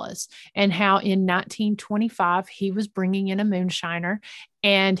R.D. Ellis, and how in 1925 he was bringing in a moonshiner,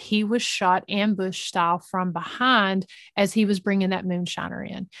 and he was shot ambush style from behind as he was bringing that moonshiner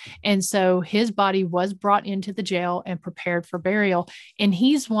in. And so his body was brought into the jail and prepared for burial. And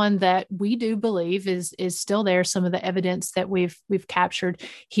he's one that we do believe is still there. Some of the evidence that we've captured,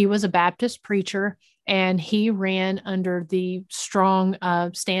 he was a Baptist preacher, and he ran under the strong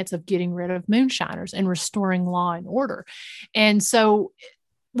stance of getting rid of moonshiners and restoring law and order. And so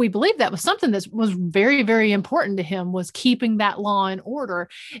we believe that was something that was very, very important to him, was keeping that law and order.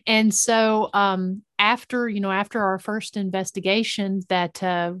 And so after our first investigation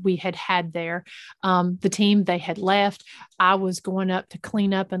that we had there, the team, they had left. I was going up to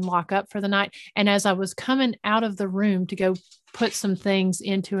clean up and lock up for the night. And as I was coming out of the room to go put some things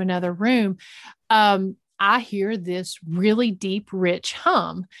into another room, I hear this really deep, rich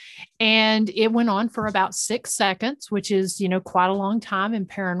hum, and it went on for about 6 seconds, which is, quite a long time in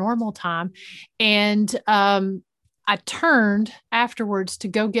paranormal time. And I turned afterwards to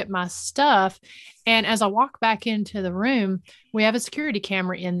go get my stuff. And as I walk back into the room, we have a security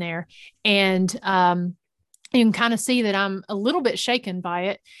camera in there, and you can kind of see that I'm a little bit shaken by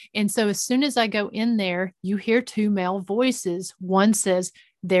it. And so as soon as I go in there, you hear 2 male voices. One says,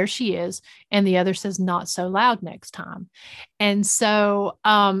 "There she is," and the other says, "Not so loud next time." And so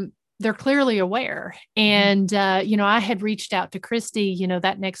they're clearly aware. And, I had reached out to Kristy,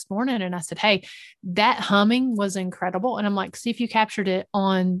 that next morning, and I said, "Hey, that humming was incredible." And I'm like, "See if you captured it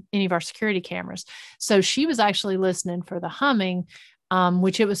on any of our security cameras." So she was actually listening for the humming,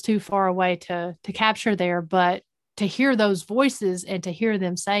 which it was too far away to capture there. But to hear those voices and to hear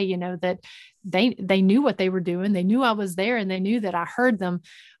them say, that they knew what they were doing, they knew I was there, and they knew that I heard them,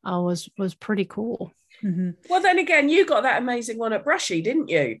 was pretty cool. Mm-hmm. Well, then again, you got that amazing one at Brushy, didn't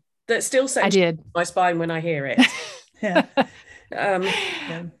you? That still sends my spine when I hear it. Yeah.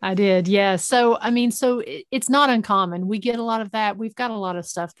 I did. Yeah. So, it's not uncommon. We get a lot of that. We've got a lot of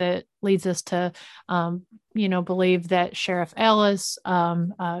stuff that leads us to, believe that Sheriff Ellis,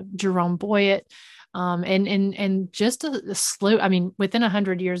 Jerome Boyett, and just a slew, within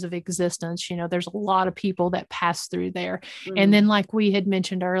 100 years of existence, there's a lot of people that pass through there. And then, like we had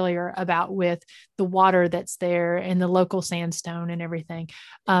mentioned earlier about with the water that's there and the local sandstone and everything,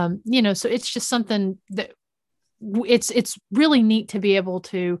 so it's just something that it's really neat to be able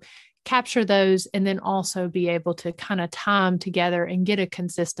to capture those, and then also be able to kind of tie them together and get a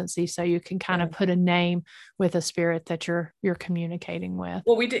consistency, so you can kind of put a name with a spirit that you're communicating with.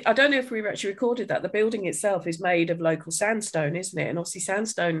 Well, we did. I don't know if we actually recorded that. The building itself is made of local sandstone, isn't it? And obviously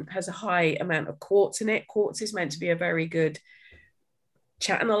sandstone has a high amount of quartz in it. Quartz is meant to be a very good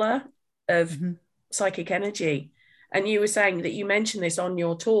channeler of psychic energy. And you were saying that you mentioned this on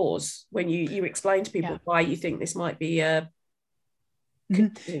your tours when you explained to people why you think this might be a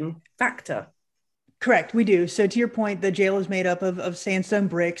factor. Correct, we do. So to your point, the jail is made up of sandstone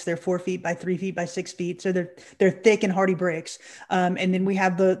bricks. They're 4 feet by 3 feet by 6 feet. So they're thick and hardy bricks. And then we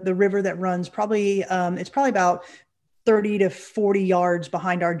have the river that runs it's probably about 30 to 40 yards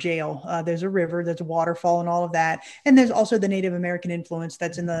behind our jail. There's a river, there's a waterfall and all of that. And there's also the Native American influence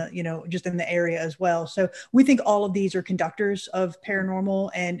that's in the, just in the area as well. So we think all of these are conductors of paranormal,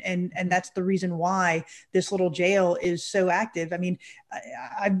 and that's the reason why this little jail is so active.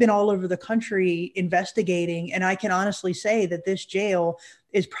 I've been all over the country investigating, and I can honestly say that this jail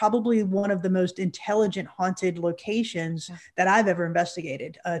is probably one of the most intelligent haunted locations that I've ever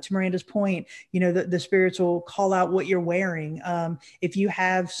investigated. To Miranda's point, the spirits will call out what you're wearing. If you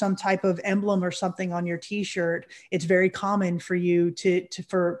have some type of emblem or something on your t-shirt, it's very common for you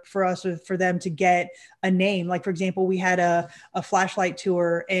for them to get a name. Like, for example, we had a flashlight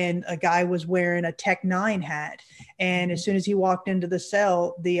tour and a guy was wearing a Tech 9 hat. And as soon as he walked into the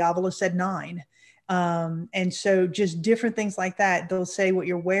cell, the obelisk said 9. And so just different things like that. They'll say what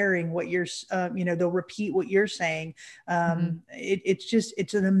you're wearing, what you're, they'll repeat what you're saying.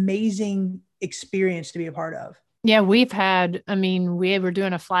 It's an amazing experience to be a part of. Yeah, we were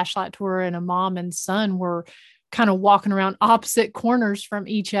doing a flashlight tour and a mom and son were kind of walking around opposite corners from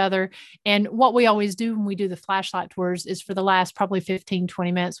each other. And what we always do when we do the flashlight tours is for the last probably 15,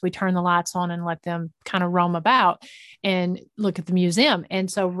 20 minutes, we turn the lights on and let them kind of roam about and look at the museum. And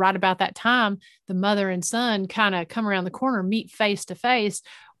so right about that time, the mother and son kind of come around the corner, meet face to face.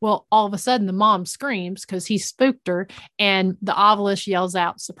 Well, all of a sudden the mom screams because he spooked her and the obelisk yells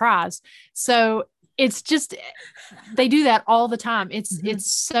out, surprise. So it's just, they do that all the time.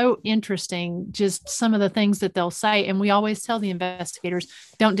 It's so interesting, just some of the things that they'll say. And we always tell the investigators,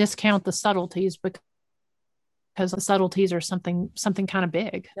 don't discount the subtleties because the subtleties are something kind of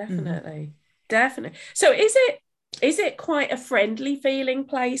big. Definitely. So is it quite a friendly feeling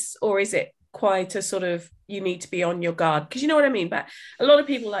place, or is it quite a sort of, you need to be on your guard? Because you know what I mean? But a lot of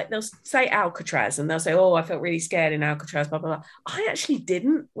people, like, they'll say Alcatraz and they'll say, oh, I felt really scared in Alcatraz, blah, blah, blah. I actually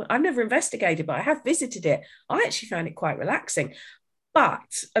didn't. I've never investigated, but I have visited it. I actually found it quite relaxing.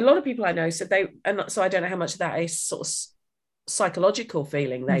 But a lot of people I know said so I don't know how much of that is sort of psychological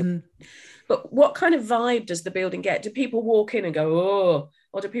feeling. But what kind of vibe does the building get? Do people walk in and go, oh,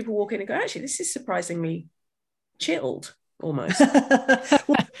 or do people walk in and go, actually, this is surprisingly chilled? Almost.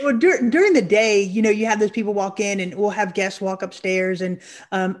 Well, during the day, you have those people walk in and we'll have guests walk upstairs. And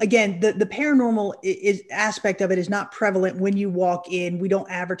again, the paranormal aspect of it is not prevalent when you walk in. We don't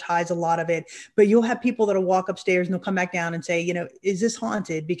advertise a lot of it, but you'll have people that'll walk upstairs and they'll come back down and say, is this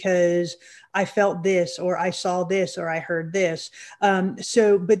haunted? Because I felt this, or I saw this, or I heard this.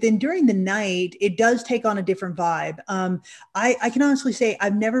 But then during the night, it does take on a different vibe. I can honestly say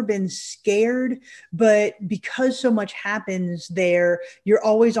I've never been scared, but because so much happens there, you're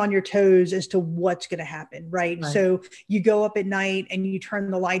always on your toes as to what's going to happen, right? So you go up at night and you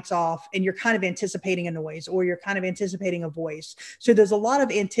turn the lights off and you're kind of anticipating a noise, or you're kind of anticipating a voice. So there's a lot of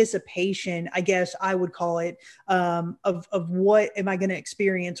anticipation, I guess I would call it, of what am I going to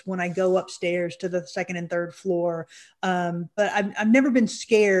experience when I go upstairs to the second and third floor. But I've never been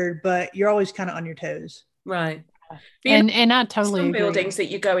scared, but you're always kind of on your toes. Right. And I totally agree. Buildings that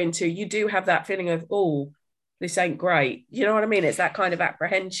you go into, you do have that feeling of, oh, this ain't great. You know what I mean? It's that kind of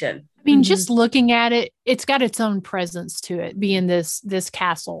apprehension. I mean, just looking at it, it's got its own presence to it, being this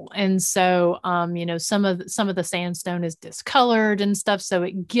castle. And so, some of the sandstone is discolored and stuff. So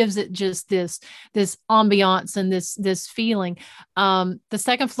it gives it just this ambiance and this feeling. The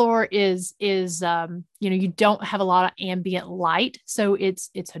second floor is you don't have a lot of ambient light. So it's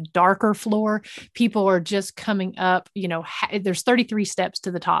a darker floor. People are just coming up, there's 33 steps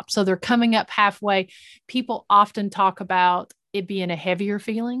to the top. So they're coming up halfway. People often talk about it being a heavier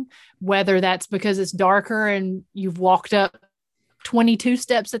feeling, whether that's because it's darker and you've walked up 22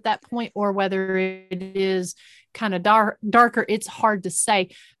 steps at that point, or whether it is kind of darker. It's hard to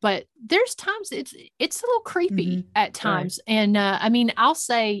say, but there's times it's a little creepy at times. Right. And I'll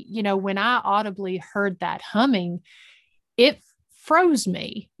say, when I audibly heard that humming, it froze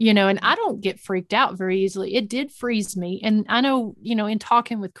me, and I don't get freaked out very easily. It did freeze me. And I know, in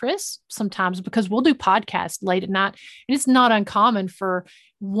talking with Chris sometimes, because we'll do podcasts late at night, and it's not uncommon for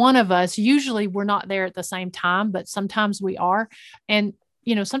one of us, usually we're not there at the same time, but sometimes we are. And,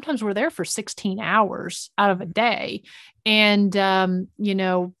 sometimes we're there for 16 hours out of a day. And, I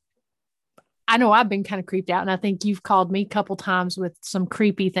know I've been kind of creeped out, and I think you've called me a couple times with some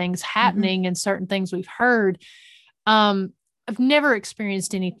creepy things happening and certain things we've heard. I've never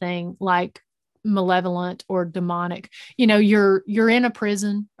experienced anything like malevolent or demonic. You're in a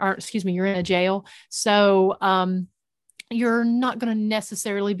prison, or you're in a jail. So, you're not going to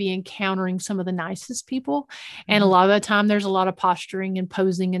necessarily be encountering some of the nicest people. And a lot of the time there's a lot of posturing and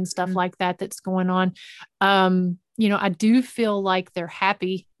posing and stuff like that that's going on. I do feel like they're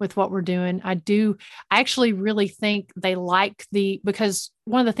happy with what we're doing. I actually really think they like because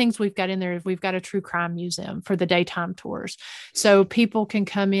one of the things we've got in there is we've got a true crime museum for the daytime tours. So people can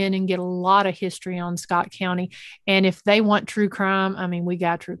come in and get a lot of history on Scott County. And if they want true crime, we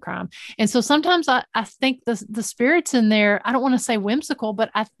got true crime. And so sometimes I think the spirits in there, I don't want to say whimsical,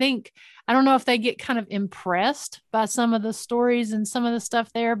 but I think I don't know if they get kind of impressed by some of the stories and some of the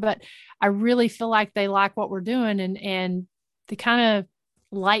stuff there, but I really feel like they like what we're doing, and they kind of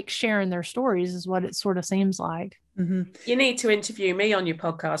like sharing their stories is what it sort of seems like. Mm-hmm. You need to interview me on your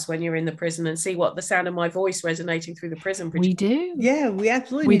podcast when you're in the prison and see what the sound of my voice resonating through the prison. We do. Yeah, we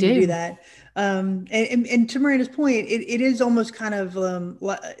absolutely need to do that. And to Miranda's point, it is almost kind of,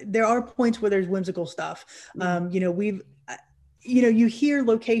 there are points where there's whimsical stuff. You hear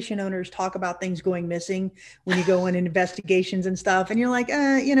location owners talk about things going missing when you go in investigations and stuff, and you're like,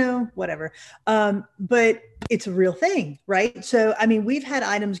 whatever. But it's a real thing, right? So, I mean, we've had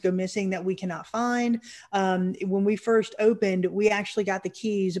items go missing that we cannot find. When we first opened, we actually got the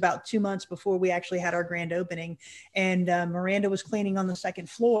keys about 2 months before we actually had our grand opening. And Miranda was cleaning on the second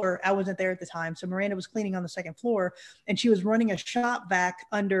floor. I wasn't there at the time. So Miranda was cleaning on the second floor, and she was running a shop vac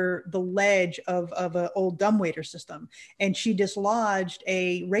under the ledge of an old dumbwaiter system. And she dislodged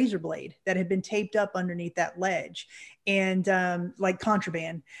a razor blade that had been taped up underneath that ledge, and like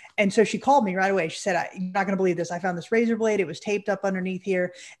contraband. And so she called me right away. She said, "You're not going to believe this. I found this razor blade. It was taped up underneath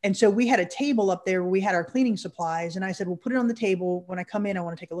here." And so we had a table up there where we had our cleaning supplies. And I said, "Well, put it on the table. When I come in, I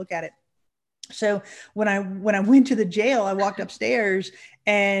want to take a look at it." So when I went to the jail, I walked upstairs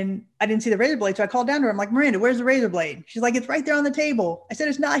and I didn't see the razor blade. So I called down to her. I'm like, "Miranda, where's the razor blade?" She's like, "It's right there on the table." I said,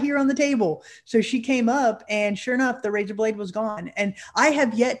 "It's not here on the table." So she came up, and sure enough, the razor blade was gone. And I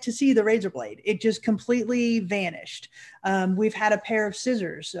have yet to see the razor blade. It just completely vanished. We've had a pair of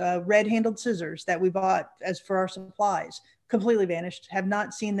scissors, red-handled scissors that we bought as for our supplies, completely vanished. Have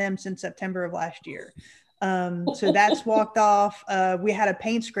not seen them since September of last year. So that's walked off. We had a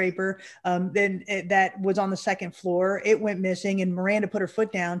paint scraper that was on the second floor. It went missing, and Miranda put her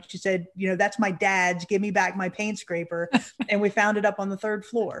foot down. She said, "That's my dad's. Give me back my paint scraper." And we found it up on the third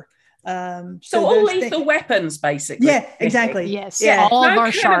floor. So all lethal weapons, basically. Yeah, exactly. Yes. Yeah. All of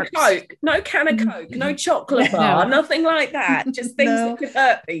our sharps. Coke, no can of Coke, no chocolate bar, nothing like that. Just things that could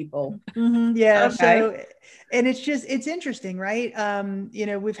hurt people. Mm-hmm. Yeah. Okay. So, and it's interesting, right?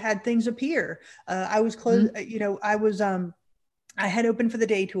 We've had things appear. I was close, I had opened for the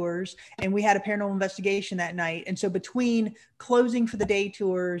day tours, and we had a paranormal investigation that night. And so between closing for the day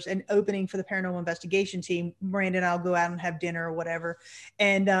tours and opening for the paranormal investigation team, Miranda and I'll go out and have dinner or whatever.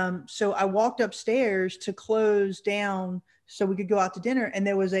 And so I walked upstairs to close down so we could go out to dinner. And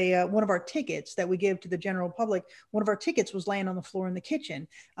there was one of our tickets that we give to the general public. One of our tickets was laying on the floor in the kitchen.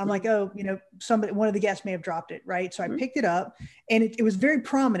 I'm like, one of the guests may have dropped it. Right. So I picked it up, and it was very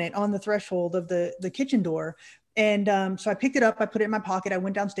prominent on the threshold of the kitchen door. And so I picked it up, I put it in my pocket. I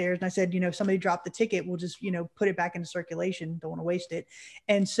went downstairs and I said, if somebody dropped the ticket, we'll just, put it back into circulation. Don't want to waste it.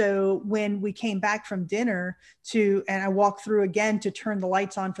 And so when we came back from dinner and I walked through again to turn the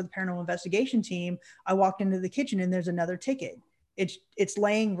lights on for the paranormal investigation team, I walked into the kitchen and there's another ticket. It's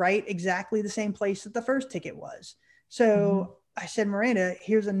laying right exactly the same place that the first ticket was. So I said, "Miranda,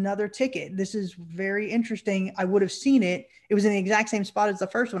 here's another ticket. This is very interesting. I would have seen it. It was in the exact same spot as the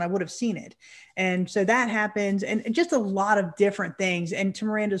first one. I would have seen it." And so that happens, and just a lot of different things. And to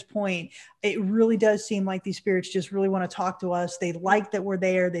Miranda's point, it really does seem like these spirits just really want to talk to us. They like that we're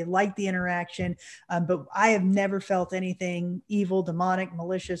there. They like the interaction. But I have never felt anything evil, demonic,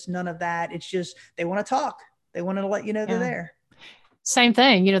 malicious, none of that. It's just, they want to talk. They want to let you know they're there. Same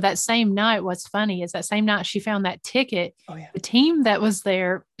thing, that same night, what's funny is that same night she found that ticket, the team that was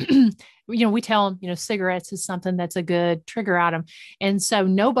there, we tell them, cigarettes is something that's a good trigger item. And so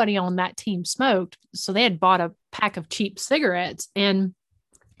nobody on that team smoked. So they had bought a pack of cheap cigarettes, and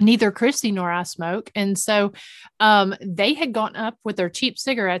neither Kristy nor I smoke. And so they had gone up with their cheap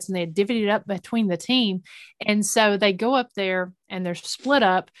cigarettes, and they had divvied it up between the team. And so they go up there and they're split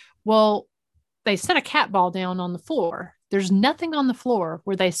up. Well, they set a cat ball down on the floor. There's nothing on the floor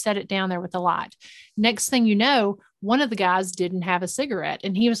where they set it down there with the light. Next thing you know, one of the guys didn't have a cigarette,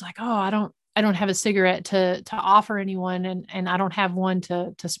 and he was like, "Oh, I don't have a cigarette to offer anyone, and I don't have one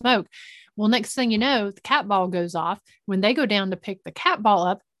to smoke." Well, next thing you know, the cat ball goes off. When they go down to pick the cat ball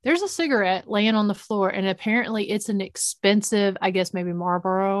up, there's a cigarette laying on the floor, and apparently it's an expensive, I guess maybe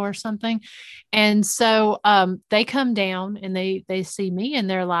Marlboro or something. And so they come down and they see me, and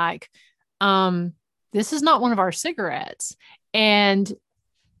they're like, "This is not one of our cigarettes." And,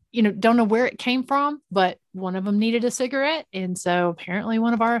 don't know where it came from, but one of them needed a cigarette. And so apparently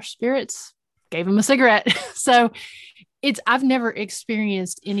one of our spirits gave him a cigarette. So I've never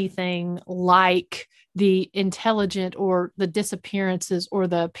experienced anything like the intelligent or the disappearances or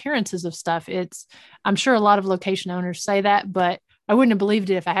the appearances of stuff. I'm sure a lot of location owners say that, but I wouldn't have believed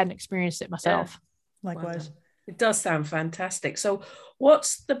it if I hadn't experienced it myself. Yeah, likewise. It does sound fantastic. So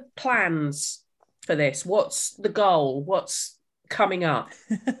what's the plans for this? What's the goal? coming up?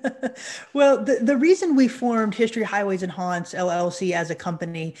 Well, the reason we formed History Highways and Haunts LLC as a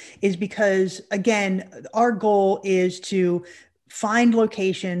company is because, again, our goal is to find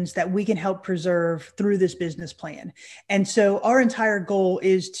locations that we can help preserve through this business plan. And so our entire goal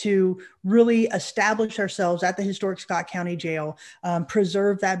is to really establish ourselves at the historic Scott County Jail,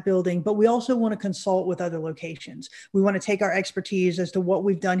 preserve that building, but we also want to consult with other locations. We want to take our expertise as to what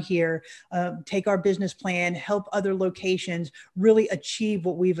we've done here, take our business plan, help other locations really achieve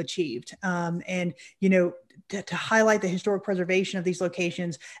what we've achieved. And, you know, to highlight the historic preservation of these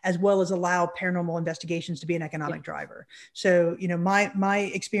locations, as well as allow paranormal investigations to be an economic driver. So, you know,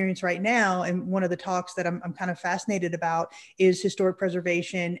 my experience right now, and one of the talks that I'm kind of fascinated about, is historic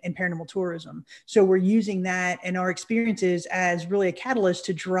preservation and paranormal tourism. So we're using that and our experiences as really a catalyst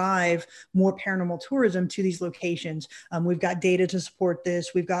to drive more paranormal tourism to these locations. We've got data to support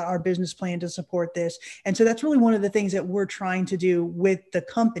this. We've got our business plan to support this. And so that's really one of the things that we're trying to do with the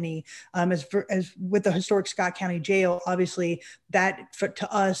company, as with the historic Scott County Jail. Obviously, that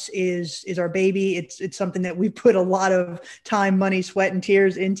to us is our baby. It's something that we put a lot of time, money, sweat, and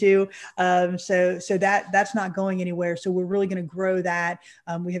tears into. So that's not going anywhere. So we're really going to grow that.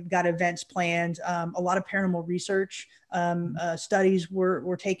 We have got events planned, a lot of paranormal research studies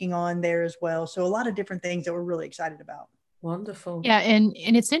we're taking on there as well. So a lot of different things that we're really excited about. Wonderful. Yeah. And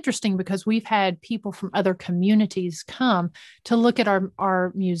it's interesting because we've had people from other communities come to look at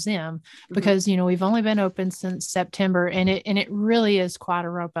our museum because, you know, we've only been open since September, and it really is quite a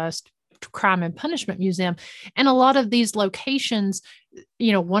robust crime and punishment museum. And a lot of these locations,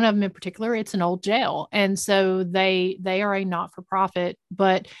 you know, one of them in particular, it's an old jail. And so they are a not-for-profit,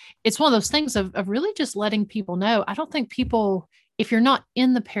 but it's one of those things of really just letting people know. I don't think people, if you're not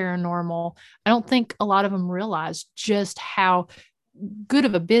in the paranormal, I don't think a lot of them realize just how good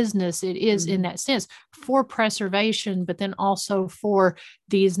of a business it is in that sense for preservation, but then also for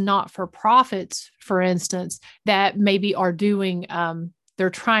these not-for-profits, for instance, that maybe are doing, they're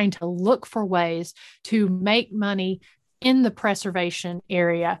trying to look for ways to make money in the preservation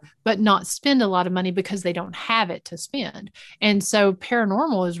area, but not spend a lot of money because they don't have it to spend. And so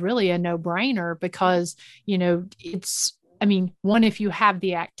paranormal is really a no-brainer because, you know, I mean, one, if you have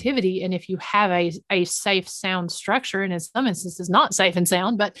the activity and if you have a safe, sound structure, and in some instances not safe and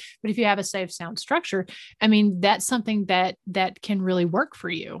sound, but if you have a safe, sound structure, I mean, that's something that can really work for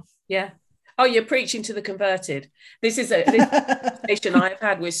you. Yeah. Oh, you're preaching to the converted. This is a conversation I've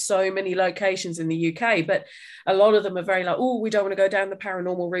had with so many locations in the UK, but a lot of them are very like, oh, we don't want to go down the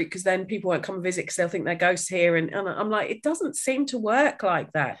paranormal route because then people won't come and visit because they'll think they're ghosts here. And I'm like, it doesn't seem to work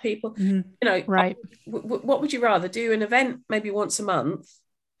like that. People, you know, right. What would you rather do? An event maybe once a month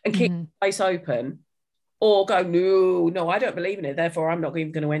and keep the place open, or go, no, I don't believe in it, therefore I'm not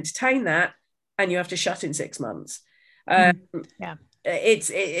even going to entertain that, and you have to shut in 6 months. Yeah. It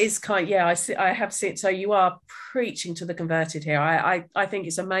is kind of, yeah, I have seen. So you are preaching to the converted here. I think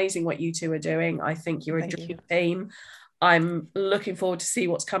it's amazing what you two are doing. I think you're a dream team. I'm looking forward to see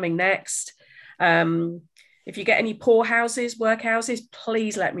what's coming next. If you get any poorhouses, workhouses,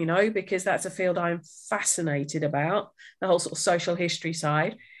 please let me know, because that's a field I'm fascinated about, the whole sort of social history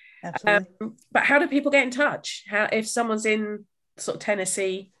side. Absolutely. But how do people get in touch? How, if someone's in sort of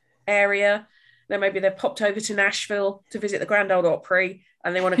Tennessee area, then maybe they've popped over to Nashville to visit the Grand Ole Opry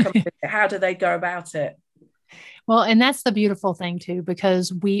and they want to come visit, how do they go about it? Well, and that's the beautiful thing too,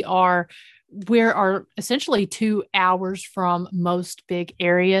 because we are essentially 2 hours from most big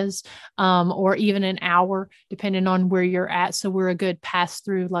areas, or even an hour, depending on where you're at. So we're a good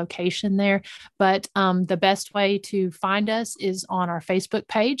pass-through location there. But the best way to find us is on our Facebook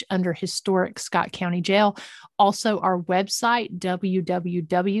page under Historic Scott County Jail. Also, our website,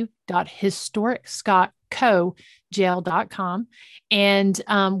 www.historicscottcojail.com. And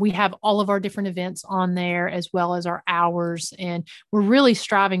we have all of our different events on there, as well as our hours. And we're really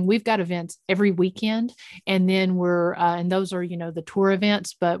striving. We've got events every weekend. And then and those are, you know, the tour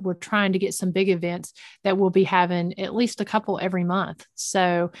events, but we're trying to get some big events that we'll be having at least a couple every month.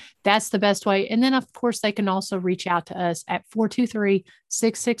 So that's the best way. And then, of course, they can also reach out to us at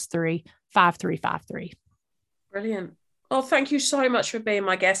 423-663-5353. Brilliant. Oh, thank you so much for being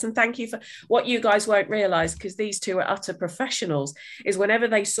my guest. And thank you for what you guys won't realize, because these two are utter professionals, is whenever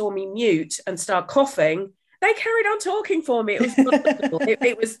they saw me mute and start coughing, they carried on talking for me. It was wonderful.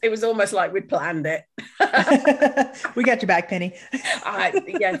 it was almost like we'd planned it. We got your back, Penny.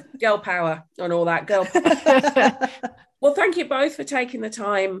 Yeah, girl power and all that. Girl power. Well, thank you both for taking the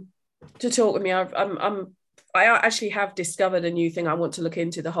time to talk with me. I actually have discovered a new thing I want to look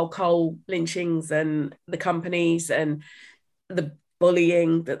into, the whole coal lynchings and the companies and the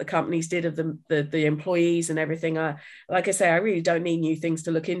bullying that the companies did of the employees and everything. Like I say, I really don't need new things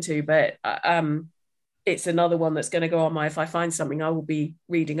to look into, but it's another one that's going to go on if I find something, I will be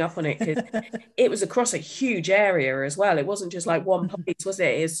reading up on it, because it was across a huge area as well. It wasn't just like one place, was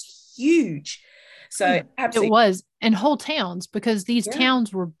it? It's huge. So absolutely. It was, and whole towns, because these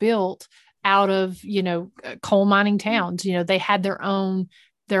towns were built out of, coal mining towns. They had their own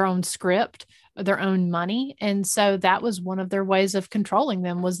script, their own money. And so that was one of their ways of controlling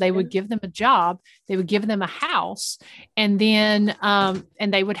them, was they would give them a job, they would give them a house, and then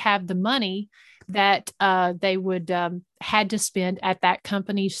and they would have the money that they would had to spend at that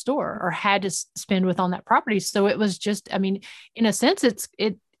company's store, or had to spend with on that property. So it was just, in a sense,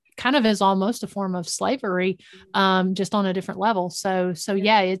 it kind of is almost a form of slavery, just on a different level. So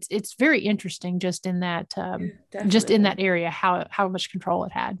yeah, it's very interesting just in that area, how much control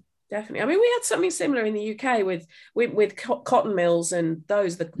it had. Definitely. We had something similar in the UK with cotton mills, and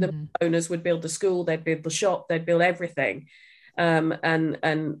the owners would build the school, they'd build the shop, they'd build everything.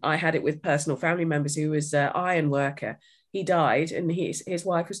 And I had it with personal family members who was an iron worker. He died, and his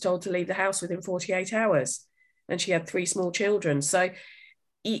wife was told to leave the house within 48 hours, and she had 3 small children. So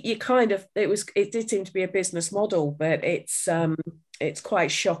you kind of, it did seem to be a business model, but it's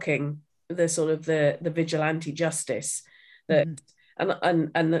quite shocking, the sort of the vigilante justice that and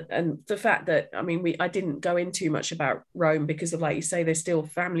the fact that, I didn't go in too much about Rome because of, like you say, they're still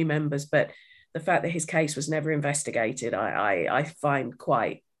family members, but the fact that his case was never investigated, I find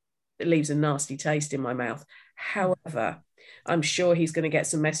it leaves a nasty taste in my mouth. However, I'm sure he's going to get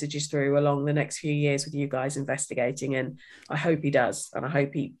some messages through along the next few years with you guys investigating, and I hope he does, and I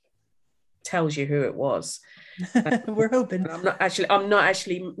hope he tells you who it was. We're hoping. I'm not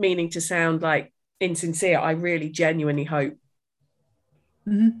actually meaning to sound like insincere. I really genuinely hope.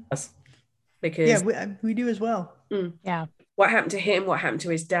 Because we do as well. Yeah. What happened to him? What happened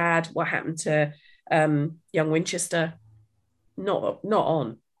to his dad? What happened to young Winchester? Not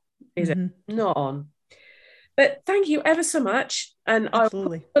on, is it? Not on. But thank you ever so much. And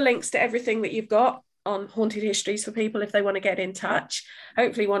Absolutely. I'll put the links to everything that you've got on Haunted Histories for people if they want to get in touch.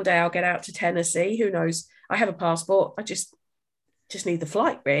 Hopefully one day I'll get out to Tennessee. Who knows? I have a passport. I just need the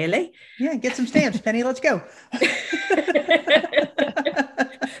flight, really. Yeah, get some stamps, Penny. Let's go.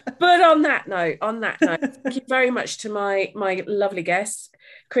 But on that note, thank you very much to my lovely guests,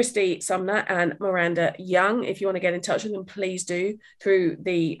 Kristy Sumner and Miranda Young. If you want to get in touch with them, please do through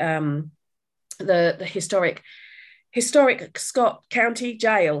the historic Scott County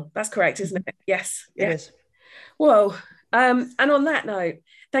Jail. That's correct, isn't it? Yes, it is. Whoa. And on that note,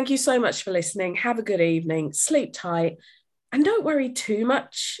 thank you so much for listening. Have a good evening. Sleep tight, and don't worry too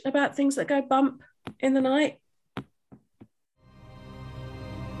much about things that go bump in the night.